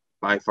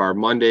 By far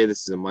Monday.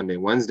 This is a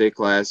Monday-Wednesday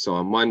class. So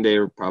on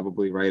Monday,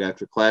 probably right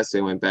after class, they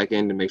went back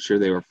in to make sure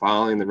they were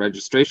following the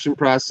registration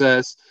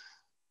process.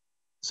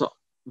 So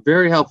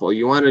very helpful.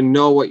 You want to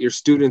know what your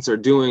students are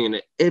doing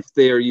and if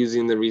they are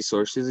using the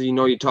resources.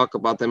 You talk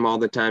about them all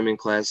the time in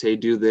class. Hey,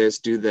 do this,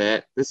 do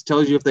that. This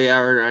tells you if they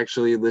are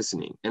actually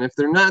listening. And if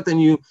they're not, then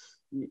you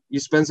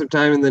spend some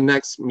time in the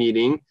next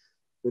meeting,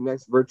 the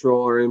next virtual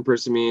or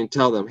in-person meeting, and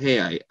tell them,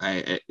 hey,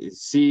 I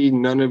see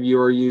none of you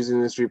are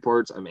using this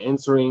report. I'm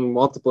answering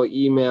multiple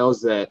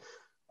emails that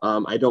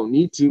I don't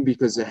need to,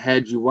 because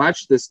had you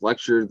watched this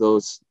lecture,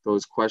 those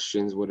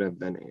questions would have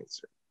been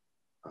answered.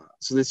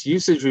 So this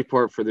usage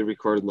report for the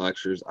recorded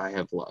lectures I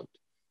have loved.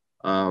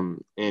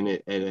 And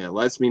it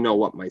lets me know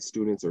what my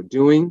students are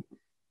doing.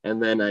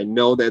 And then I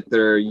know that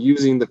they're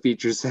using the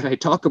features that I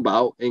talk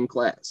about in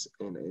class.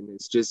 And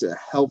it's just a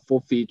helpful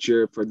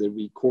feature for the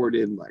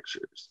recorded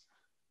lectures.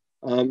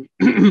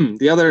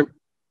 The other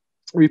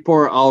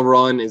report I'll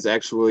run is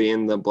actually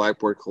in the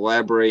Blackboard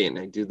Collaborate, and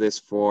I do this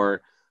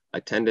for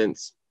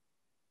attendance.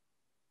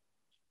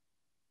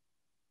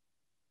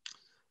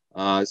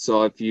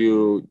 So if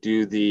you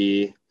do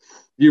the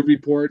view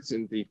reports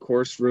in the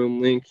course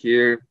room link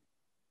here,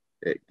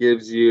 it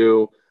gives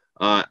you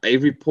a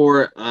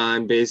report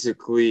on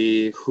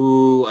basically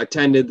who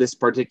attended this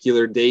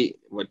particular date,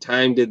 what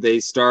time did they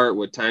start,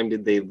 what time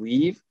did they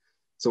leave.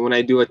 So when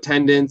I do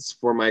attendance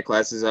for my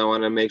classes, I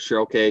want to make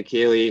sure, okay,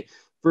 Kaylee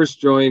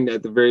first joined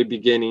at the very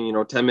beginning,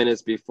 10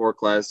 minutes before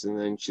class, and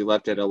then she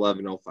left at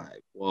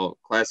 11:05. Well,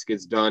 class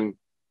gets done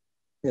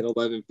at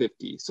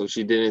 11:50, so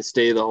she didn't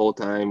stay the whole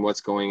time.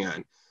 What's going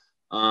on?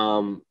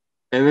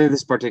 And then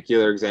this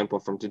particular example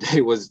from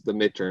today was the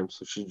midterm,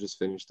 so she just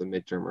finished the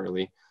midterm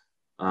early.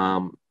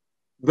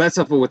 That's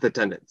helpful with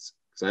attendance,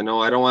 because I know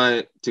I don't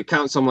want to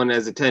count someone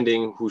as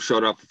attending who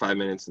showed up for 5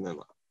 minutes and then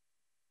left.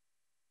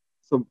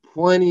 So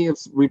plenty of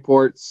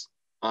reports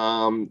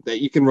that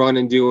you can run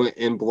and do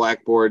in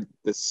Blackboard.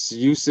 The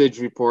usage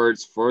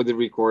reports for the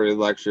recorded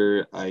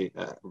lecture, I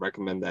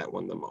recommend that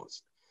one the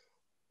most.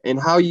 And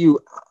how you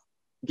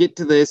get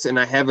to this, and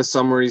I have a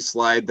summary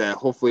slide that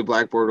hopefully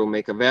Blackboard will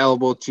make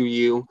available to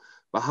you,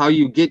 but how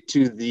you get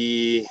to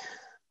the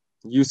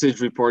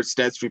usage reports,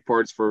 stats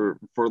reports for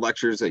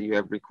lectures that you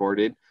have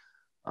recorded.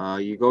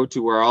 You go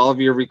to where all of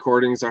your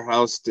recordings are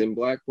housed in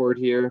Blackboard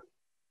here.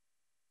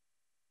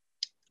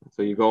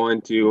 So you go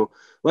into,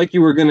 like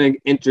you were going to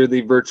enter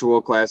the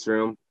virtual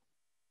classroom,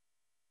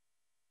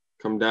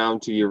 come down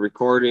to your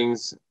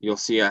recordings. You'll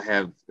see I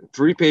have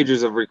 3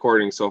 pages of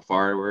recordings so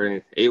far.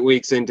 We're 8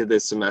 weeks into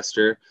this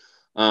semester.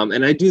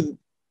 And I do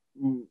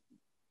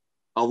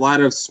a lot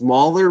of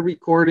smaller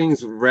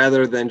recordings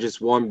rather than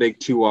just one big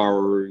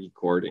 2-hour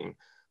recording.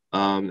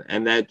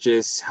 And that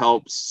just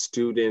helps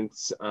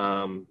students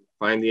find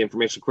the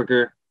information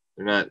quicker.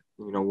 They're not,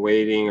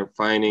 waiting or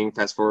finding,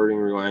 fast forwarding,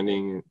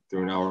 rewinding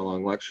through an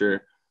hour-long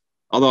lecture.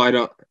 Although I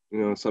don't,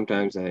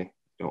 sometimes I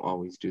don't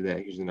always do that.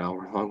 Here's an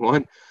hour-long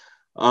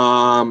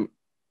one.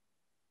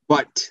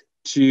 But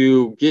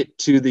to get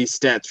to the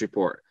stats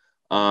report,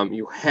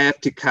 you have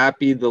to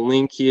copy the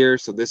link here.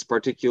 So this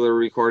particular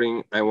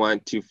recording, I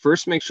want to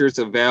first make sure it's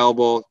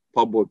available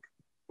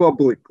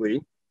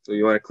publicly. So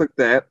you want to click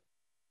that.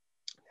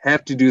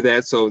 Have to do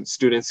that so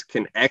students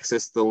can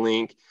access the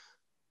link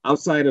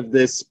outside of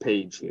this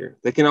page here.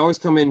 They can always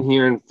come in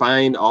here and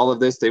find all of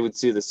this. They would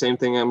see the same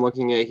thing I'm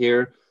looking at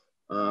here,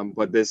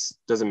 but this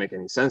doesn't make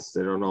any sense.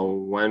 They don't know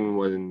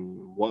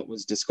what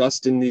was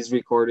discussed in these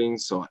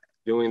recordings. So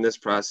doing this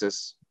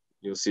process,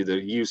 you'll see the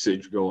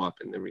usage go up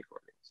in the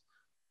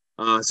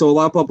recordings. So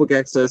allow public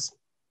access,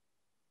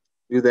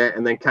 do that,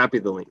 and then copy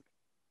the link.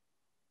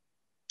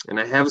 And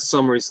I have a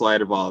summary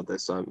slide of all of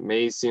this. So it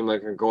may seem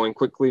like I'm going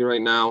quickly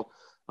right now,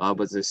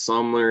 but the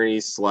summary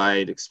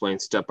slide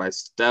explains step by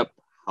step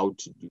how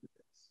to do this.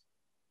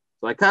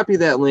 So I copy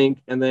that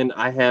link, and then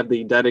I have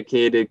the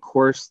dedicated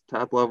course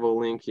top level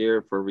link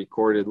here for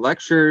recorded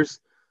lectures.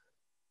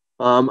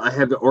 I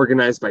have it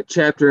organized by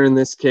chapter in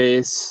this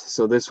case.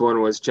 So this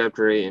one was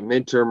chapter 8 in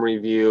midterm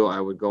review.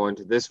 I would go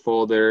into this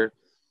folder,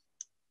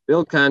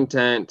 build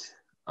content,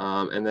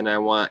 and then I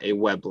want a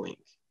web link.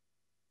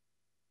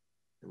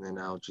 And then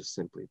I'll just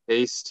simply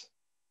paste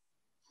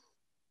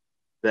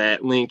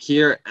that link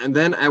here, and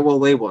then I will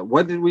label it.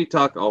 What did we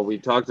talk? Oh, we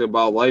talked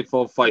about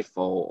LIFO,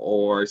 FIFO,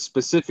 or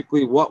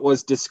specifically what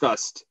was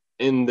discussed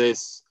in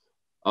this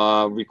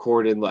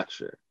recorded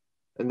lecture.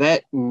 And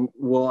that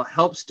will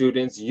help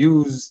students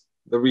use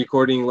the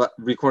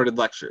recorded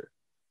lecture.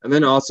 And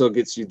then also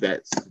gets you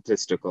that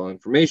statistical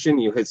information.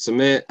 You hit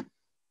submit,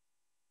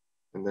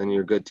 and then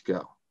you're good to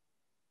go.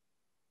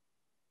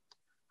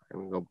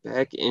 I'm gonna go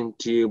back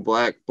into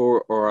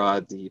Blackboard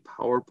or the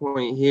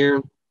PowerPoint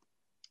here.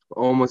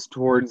 Almost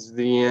towards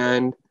the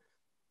end.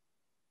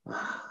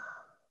 Let's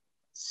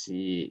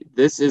see,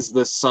 this is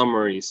the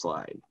summary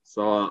slide.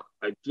 So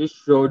I just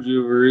showed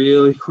you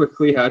really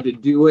quickly how to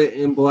do it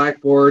in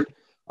Blackboard.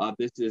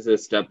 This is a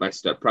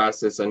step-by-step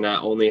process on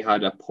not only how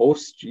to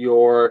post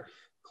your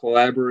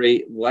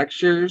Collaborate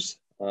lectures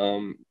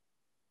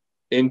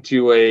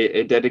into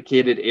a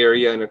dedicated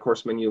area and a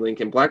course menu link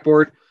in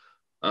Blackboard.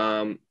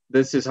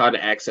 This is how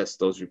to access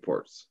those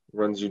reports.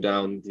 Runs you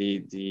down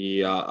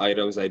the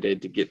items I did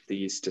to get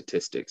the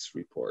statistics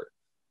report.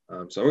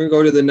 So I'm gonna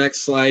go to the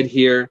next slide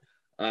here,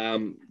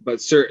 but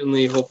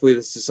certainly, hopefully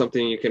this is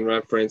something you can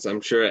reference.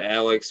 I'm sure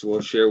Alex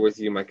will share with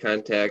you my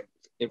contact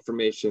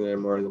information, and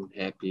I'm more than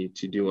happy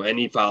to do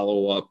any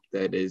follow-up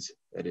that is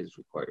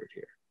required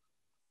here.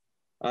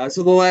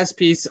 So the last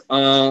piece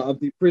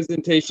of the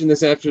presentation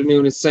this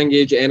afternoon is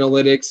Cengage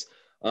Analytics.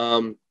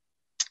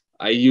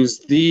 I use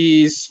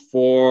these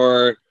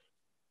for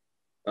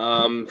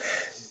my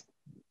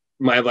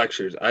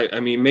lectures. I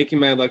mean, making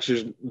my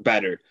lectures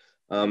better.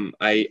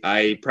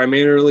 I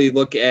primarily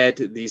look at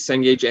the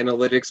Cengage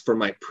analytics for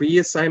my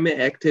pre-assignment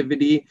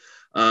activity.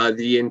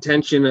 The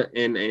intention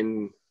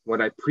and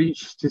what I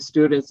preach to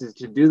students is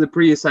to do the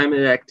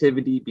pre-assignment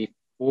activity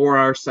before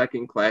our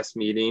second class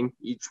meeting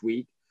each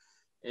week.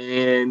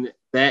 And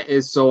that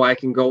is so I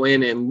can go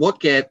in and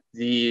look at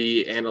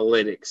the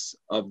analytics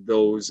of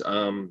those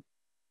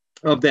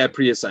of that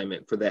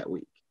pre-assignment for that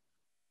week.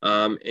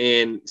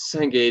 And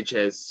Cengage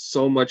has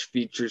so much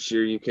features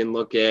here. You can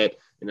look at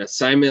an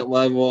assignment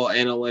level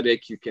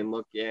analytic. You can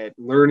look at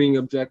learning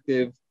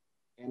objective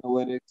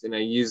analytics. And I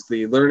use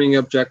the learning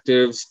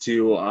objectives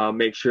to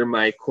make sure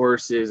my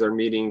courses are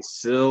meeting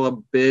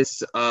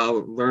syllabus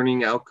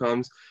learning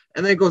outcomes.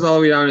 And then it goes all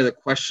the way down to the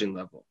question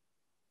level.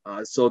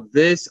 So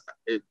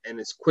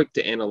it's quick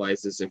to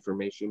analyze this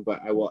information,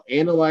 but I will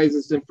analyze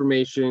this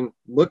information,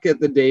 look at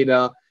the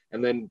data,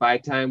 and then by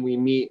the time we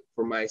meet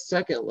for my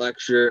second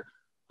lecture,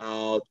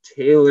 I'll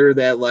tailor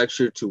that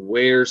lecture to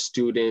where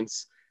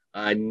students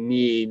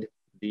need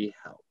the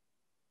help.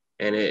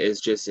 And it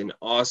is just an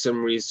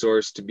awesome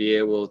resource to be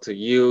able to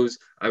use.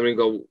 I'm going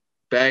to go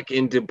back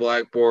into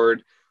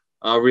Blackboard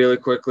really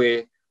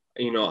quickly.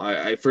 You know,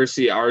 I first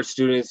see our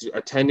students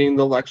attending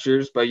the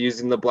lectures by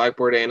using the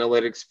Blackboard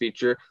Analytics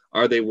feature.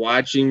 Are they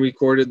watching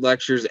recorded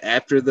lectures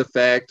after the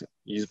fact?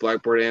 Use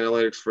Blackboard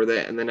Analytics for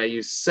that. And then I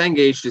use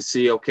Cengage to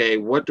see, okay,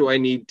 what do I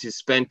need to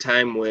spend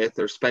time with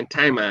or spend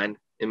time on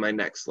in my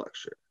next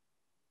lecture?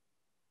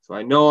 So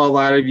I know a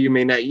lot of you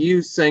may not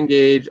use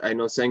Cengage. I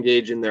know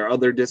Cengage in their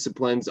other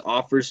disciplines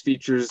offers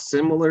features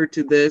similar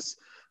to this.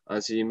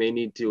 So you may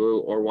need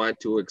to or want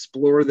to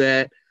explore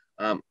that.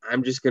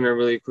 I'm just going to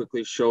really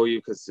quickly show you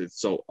because it's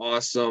so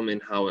awesome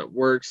and how it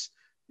works.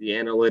 The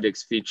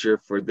analytics feature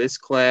for this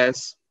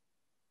class.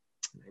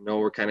 I know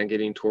we're kind of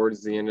getting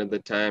towards the end of the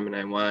time, and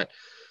I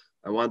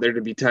want there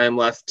to be time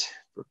left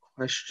for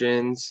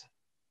questions.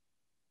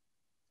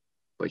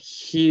 But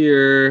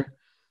here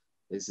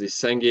is the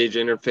Cengage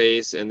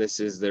interface, and this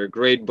is their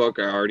grade book.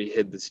 I already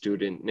hid the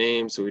student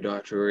name, so we don't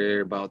have to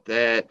worry about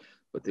that.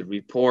 But the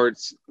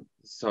reports,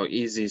 this is how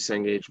easy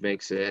Cengage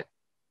makes it.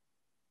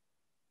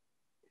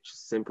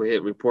 Just simply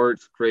hit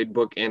reports,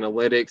 gradebook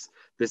analytics.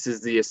 This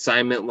is the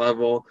assignment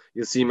level.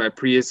 You'll see my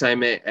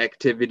pre-assignment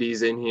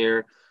activities in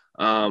here.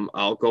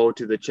 I'll go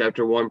to the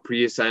chapter 1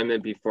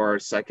 pre-assignment before our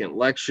second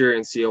lecture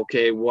and see,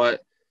 okay,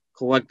 what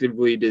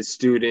collectively did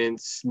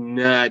students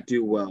not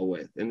do well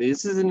with? And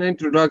this is an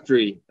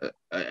introductory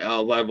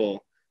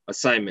level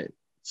assignment.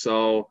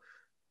 So,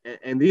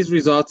 and these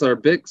results are a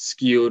bit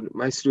skewed.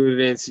 My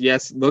students,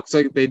 yes, looks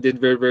like they did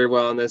very, very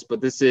well on this,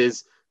 but this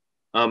is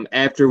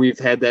after we've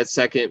had that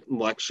second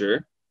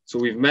lecture. So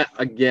we've met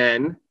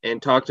again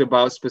and talked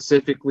about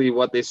specifically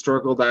what they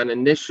struggled on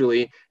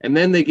initially, and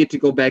then they get to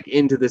go back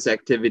into this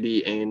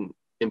activity and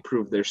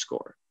improve their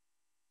score.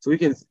 So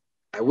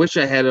I wish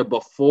I had a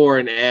before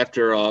and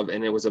after of,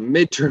 and it was a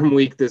midterm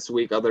week this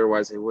week,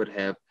 otherwise I would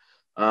have,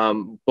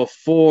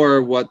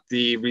 before what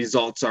the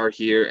results are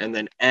here, and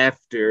then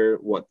after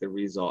what the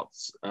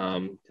results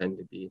tend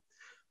to be.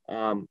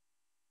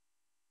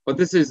 But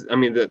this is, I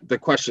mean, the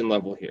question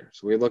level here.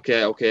 So we look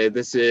at, okay,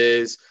 this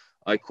is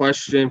a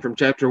question from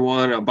chapter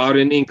 1 about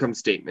an income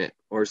statement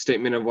or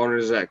statement of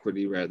owner's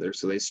equity, rather.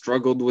 So they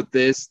struggled with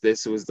this.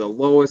 This was the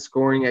lowest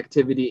scoring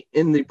activity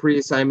in the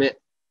pre-assignment.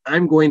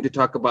 I'm going to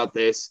talk about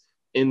this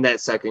in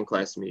that second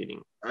class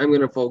meeting. I'm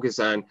going to focus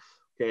on,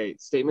 okay,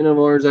 statement of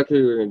owner's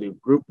equity. We're going to do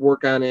group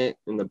work on it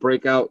in the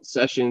breakout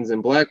sessions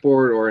in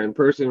Blackboard or in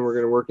person. We're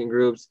going to work in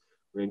groups.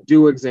 We're going to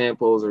do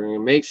examples. We're going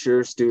to make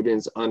sure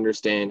students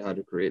understand how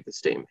to create the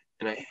statement.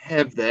 And I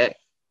have that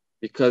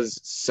because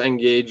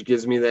Cengage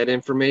gives me that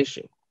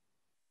information.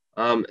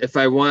 If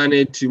I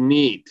wanted to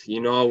meet,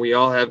 you know, we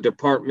all have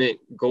department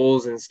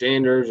goals and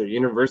standards or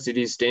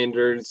university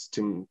standards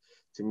to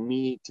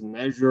meet, to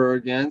measure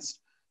against.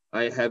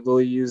 I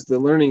heavily use the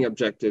learning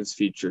objectives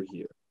feature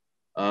here.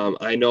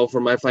 I know for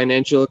my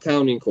financial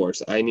accounting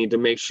course, I need to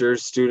make sure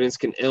students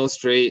can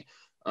illustrate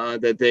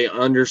that they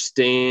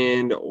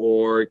understand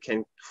or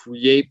can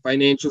create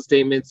financial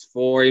statements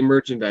for a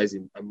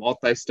merchandising, a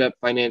multi-step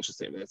financial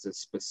statement. That's a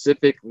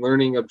specific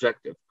learning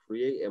objective.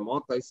 Create a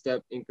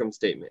multi-step income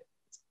statement.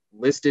 It's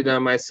listed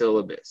on my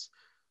syllabus.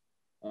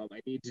 I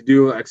need to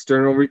do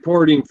external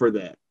reporting for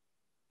that.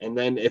 And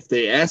then if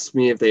they ask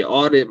me, if they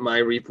audit my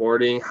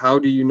reporting, how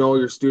do you know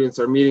your students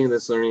are meeting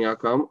this learning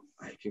outcome?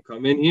 I can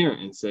come in here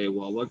and say,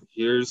 well, look,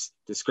 here's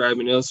describe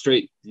and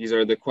illustrate. These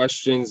are the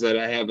questions that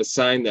I have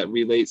assigned that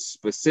relate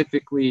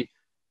specifically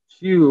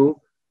to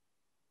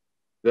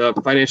the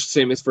financial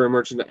statements for a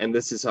merchant, and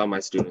this is how my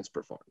students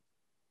perform.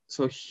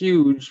 So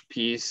huge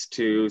piece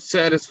to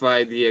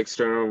satisfy the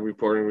external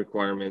reporting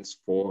requirements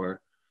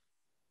for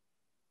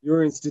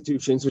your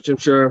institutions, which I'm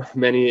sure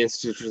many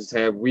institutions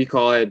have. We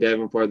call it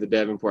the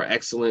Davenport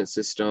Excellence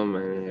System,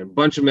 and a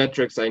bunch of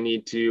metrics I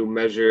need to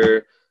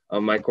measure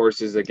my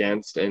courses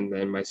against and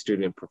then my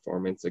student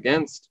performance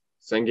against.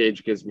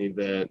 Cengage gives me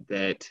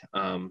that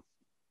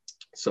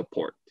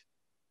support.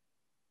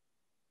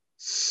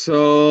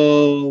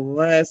 So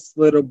last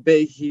little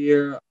bit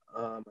here.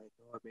 I know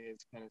I may have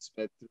kind of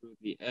sped through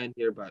the end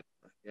here, but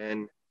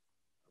again,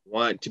 I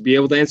want to be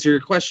able to answer your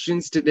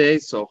questions today.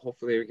 So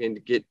hopefully we can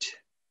get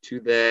to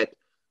that.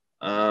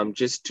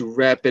 Just to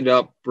wrap it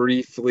up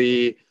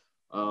briefly,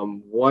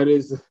 what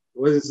is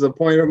the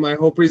point of my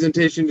whole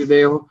presentation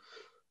today?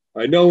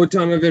 I know a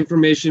ton of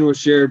information was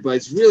shared, but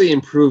it's really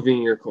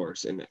improving your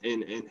course and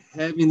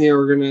having the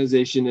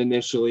organization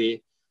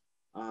initially,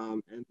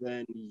 and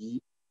then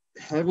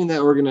having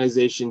that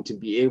organization to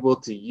be able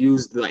to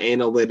use the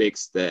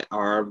analytics that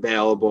are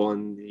available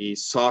in the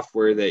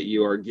software that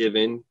you are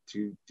given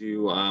to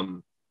do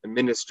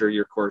administer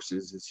your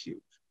courses is huge.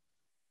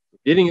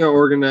 Getting it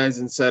organized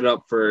and set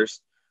up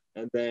first,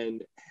 and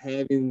then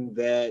having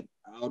that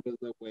out of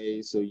the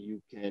way so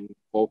you can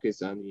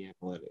focus on the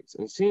analytics.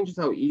 And seeing just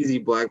how easy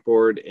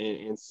Blackboard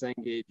and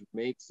Cengage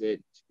makes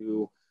it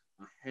to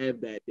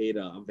have that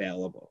data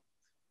available.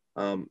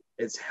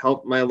 It's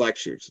helped my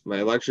lectures.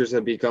 My lectures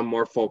have become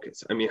more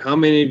focused. I mean, how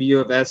many of you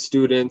have asked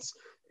students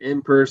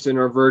in person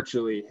or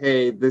virtually,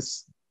 hey,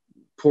 this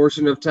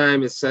portion of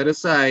time is set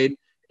aside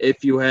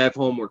if you have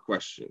homework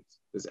questions?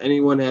 Does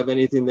anyone have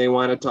anything they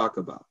want to talk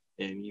about?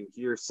 And you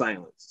hear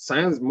silence.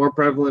 Silence is more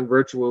prevalent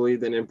virtually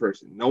than in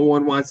person. No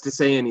one wants to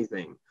say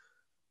anything.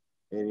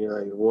 And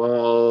you're like,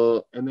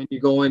 well, and then you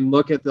go and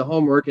look at the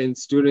homework and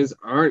students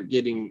aren't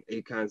getting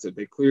a concept.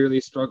 They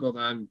clearly struggled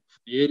on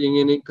creating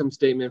an income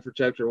statement for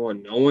chapter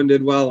 1. No one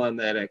did well on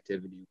that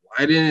activity.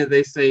 Why didn't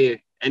they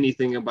say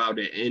anything about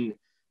it in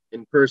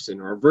person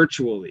or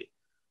virtually?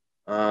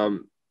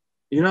 You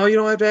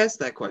don't have to ask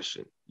that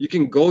question. You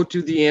can go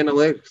to the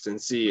analytics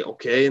and see,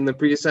 okay, in the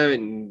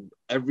pre-assignment,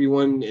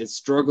 everyone is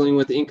struggling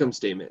with the income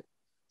statement.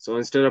 So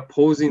instead of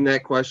posing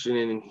that question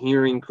and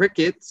hearing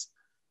crickets,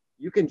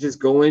 you can just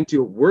go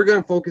into, we're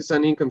going to focus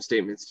on income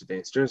statements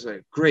today. Students are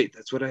like, great,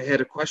 that's what I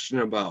had a question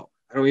about.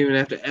 I don't even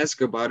have to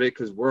ask about it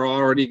because we're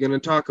already going to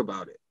talk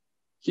about it.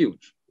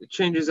 Huge. It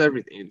changes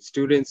everything. And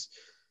students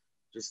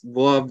just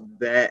love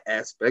that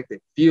aspect. They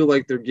feel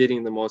like they're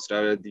getting the most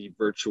out of the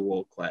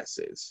virtual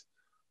classes.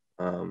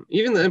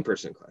 Even the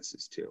in-person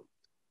classes too.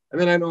 And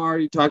then I know I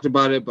already talked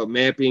about it, but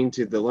mapping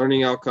to the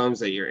learning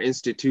outcomes that your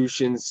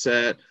institution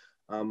set.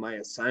 My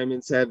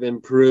assignments have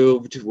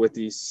improved with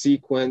the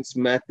sequence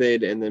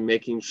method and then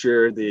making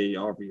sure they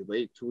all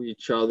relate to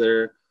each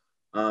other.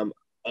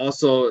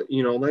 Also,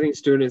 letting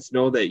students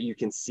know that you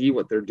can see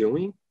what they're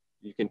doing.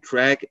 You can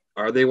track,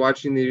 are they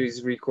watching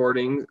these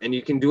recordings? And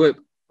you can do it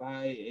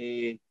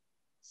to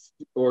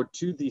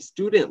the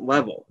student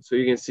level. So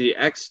you can see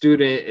X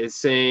student is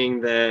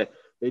saying that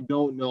they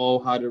don't know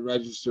how to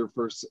register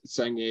for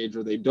Cengage,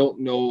 or they don't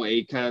know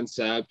a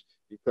concept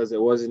because it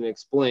wasn't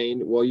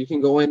explained. Well, you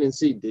can go in and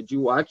see, did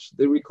you watch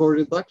the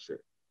recorded lecture?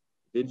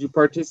 Did you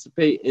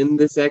participate in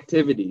this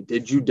activity?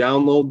 Did you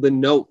download the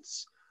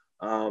notes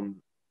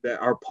that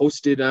are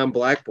posted on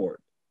Blackboard?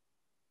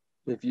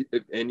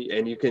 And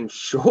you can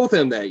show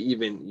them that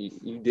even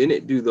you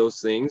didn't do those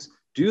things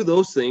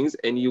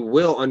and you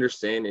will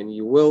understand and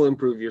you will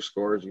improve your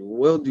scores. You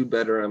will do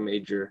better on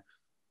major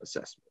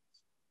assessments.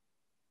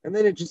 And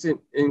then it just it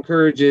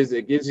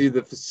gives you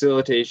the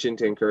facilitation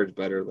to encourage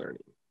better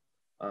learning.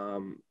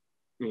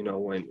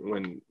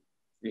 When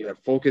you have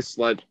focused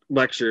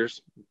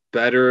lectures,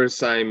 better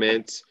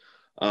assignments,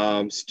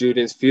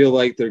 students feel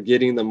like they're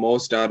getting the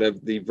most out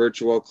of the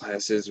virtual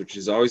classes, which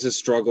is always a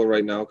struggle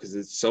right now because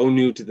it's so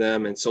new to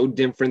them and so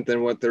different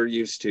than what they're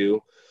used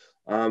to.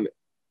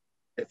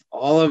 If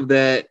all of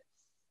that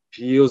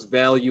feels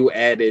value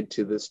added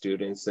to the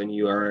students, then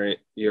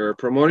you're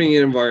promoting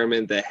an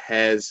environment that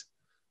has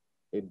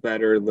a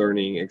better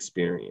learning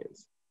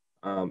experience.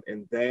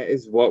 And that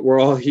is what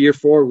we're all here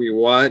for. We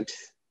want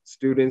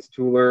students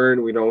to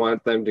learn. We don't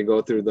want them to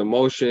go through the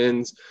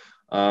motions.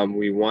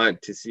 We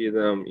want to see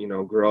them,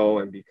 grow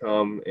and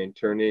become and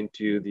turn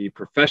into the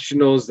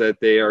professionals that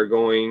they are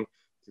going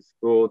to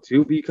school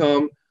to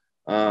become.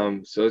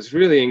 So it's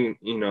really,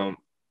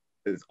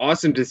 it's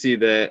awesome to see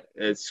that.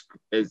 It's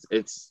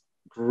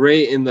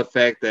great in the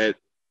fact that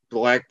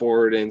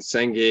Blackboard and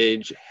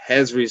Cengage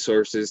has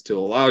resources to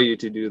allow you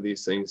to do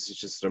these things. It's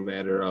just a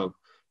matter of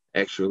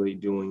actually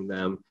doing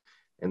them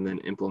and then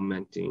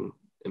implementing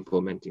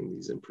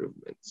these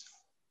improvements.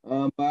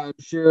 But I'm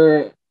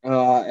sure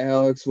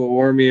Alex will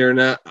warn me or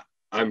not.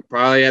 I'm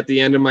probably at the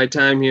end of my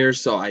time here,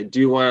 so I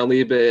do want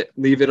to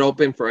leave it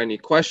open for any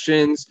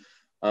questions.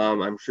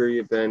 I'm sure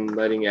you've been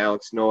letting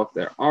Alex know if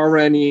there are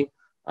any.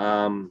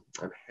 I'm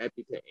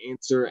happy to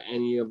answer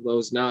any of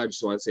those now. I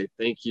just want to say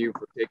thank you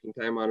for taking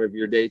time out of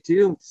your day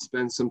to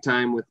spend some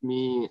time with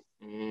me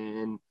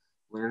and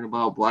learn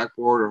about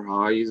Blackboard or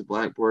how I use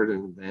Blackboard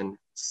and then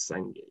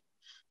Cengage.